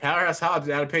 Man, Powerhouse Hobbs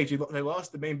out of page. They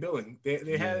lost the main billing.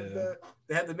 They had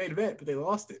the main event, but they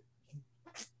lost it.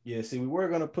 Yeah, see, we were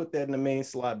gonna put that in the main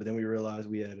slot, but then we realized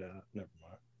we had never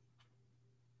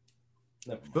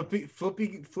mind.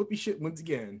 Flippy shit wins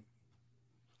again.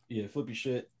 Yeah, flippy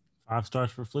shit. 5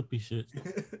 stars for flippy shit.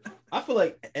 I feel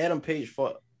like Adam Page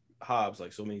fought Hobbs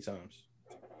like so many times.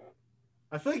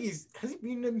 I feel like has he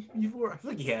beaten him before? I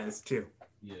feel like he has too.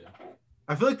 Yeah.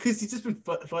 I feel like because he's just been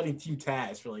fighting Team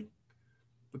Taz for like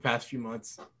the past few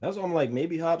months. That's why I'm like,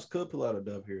 maybe Hobbs could pull out a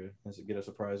dub here and get a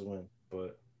surprise win,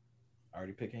 but I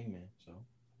already picked Hangman, so.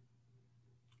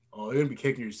 Oh, you're gonna be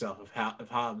kicking yourself if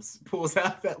Hobbs pulls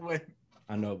out that win.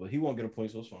 I know, but he won't get a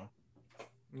point, so it's fine.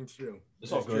 It's true.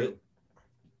 It's all good.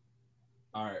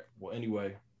 All right. Well,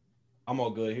 anyway, I'm all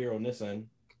good here on this end.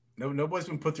 Nobody's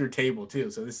been put through a table too,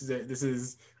 so this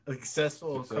is a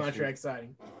successful contract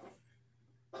signing.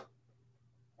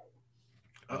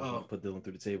 Put Dylan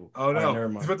through the table. Oh no! Right, never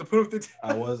mind. He's about to put him through the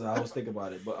I was thinking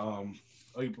about it, but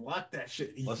Oh, you blocked that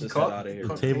shit. Let's just head out of here.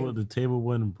 The table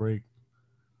wouldn't break.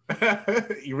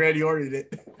 You already ordered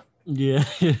it. Yeah.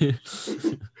 He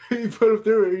put him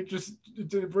through it. It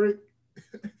didn't break.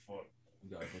 Fuck. We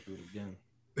gotta go through it again.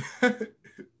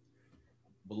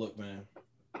 But look, man,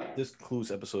 this concludes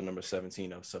episode number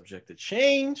 17 of Subject to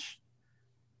Change.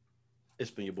 It's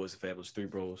been your boys, the Fabulous Three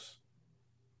Bros.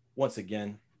 Once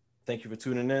again, thank you for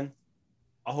tuning in.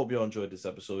 I hope y'all enjoyed this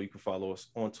episode. You can follow us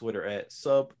on Twitter at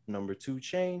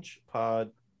sub2changepod.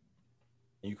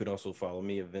 And you can also follow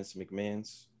me at Vince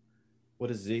McMahon's. What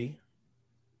is Z?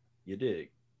 You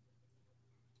dig?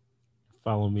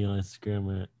 Follow me on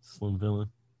Instagram at Slim Villain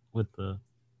with the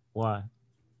Y.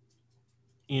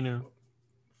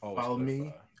 Follow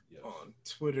me on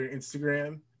Twitter,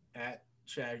 Instagram at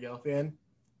Chad Gelfan,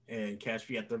 and catch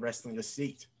me at the Wrestling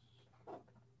Estate.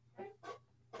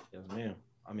 Yes, ma'am.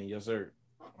 I mean, yes, sir.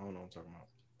 I don't know what I'm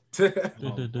talking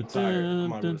about. I'm tired.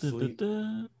 I'm about to sleep.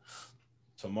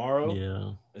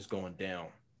 Tomorrow, it's going down.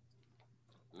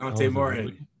 Dante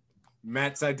Martin,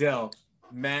 Matt Sydal,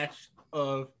 match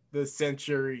of the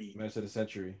century. Match of the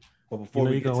century. But before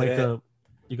we get to wake that, up,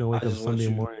 you're gonna wake up Sunday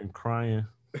morning crying.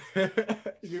 You're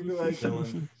gonna be like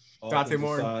Dylan, Dante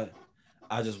Martin.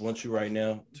 I just want you right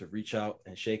now to reach out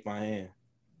and shake my hand.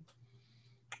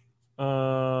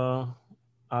 I'll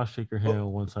shake your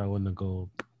hand once I win the gold.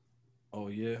 Oh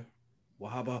yeah.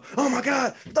 Well, how about? Oh my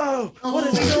God! No! What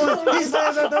is he doing? He's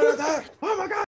oh my God!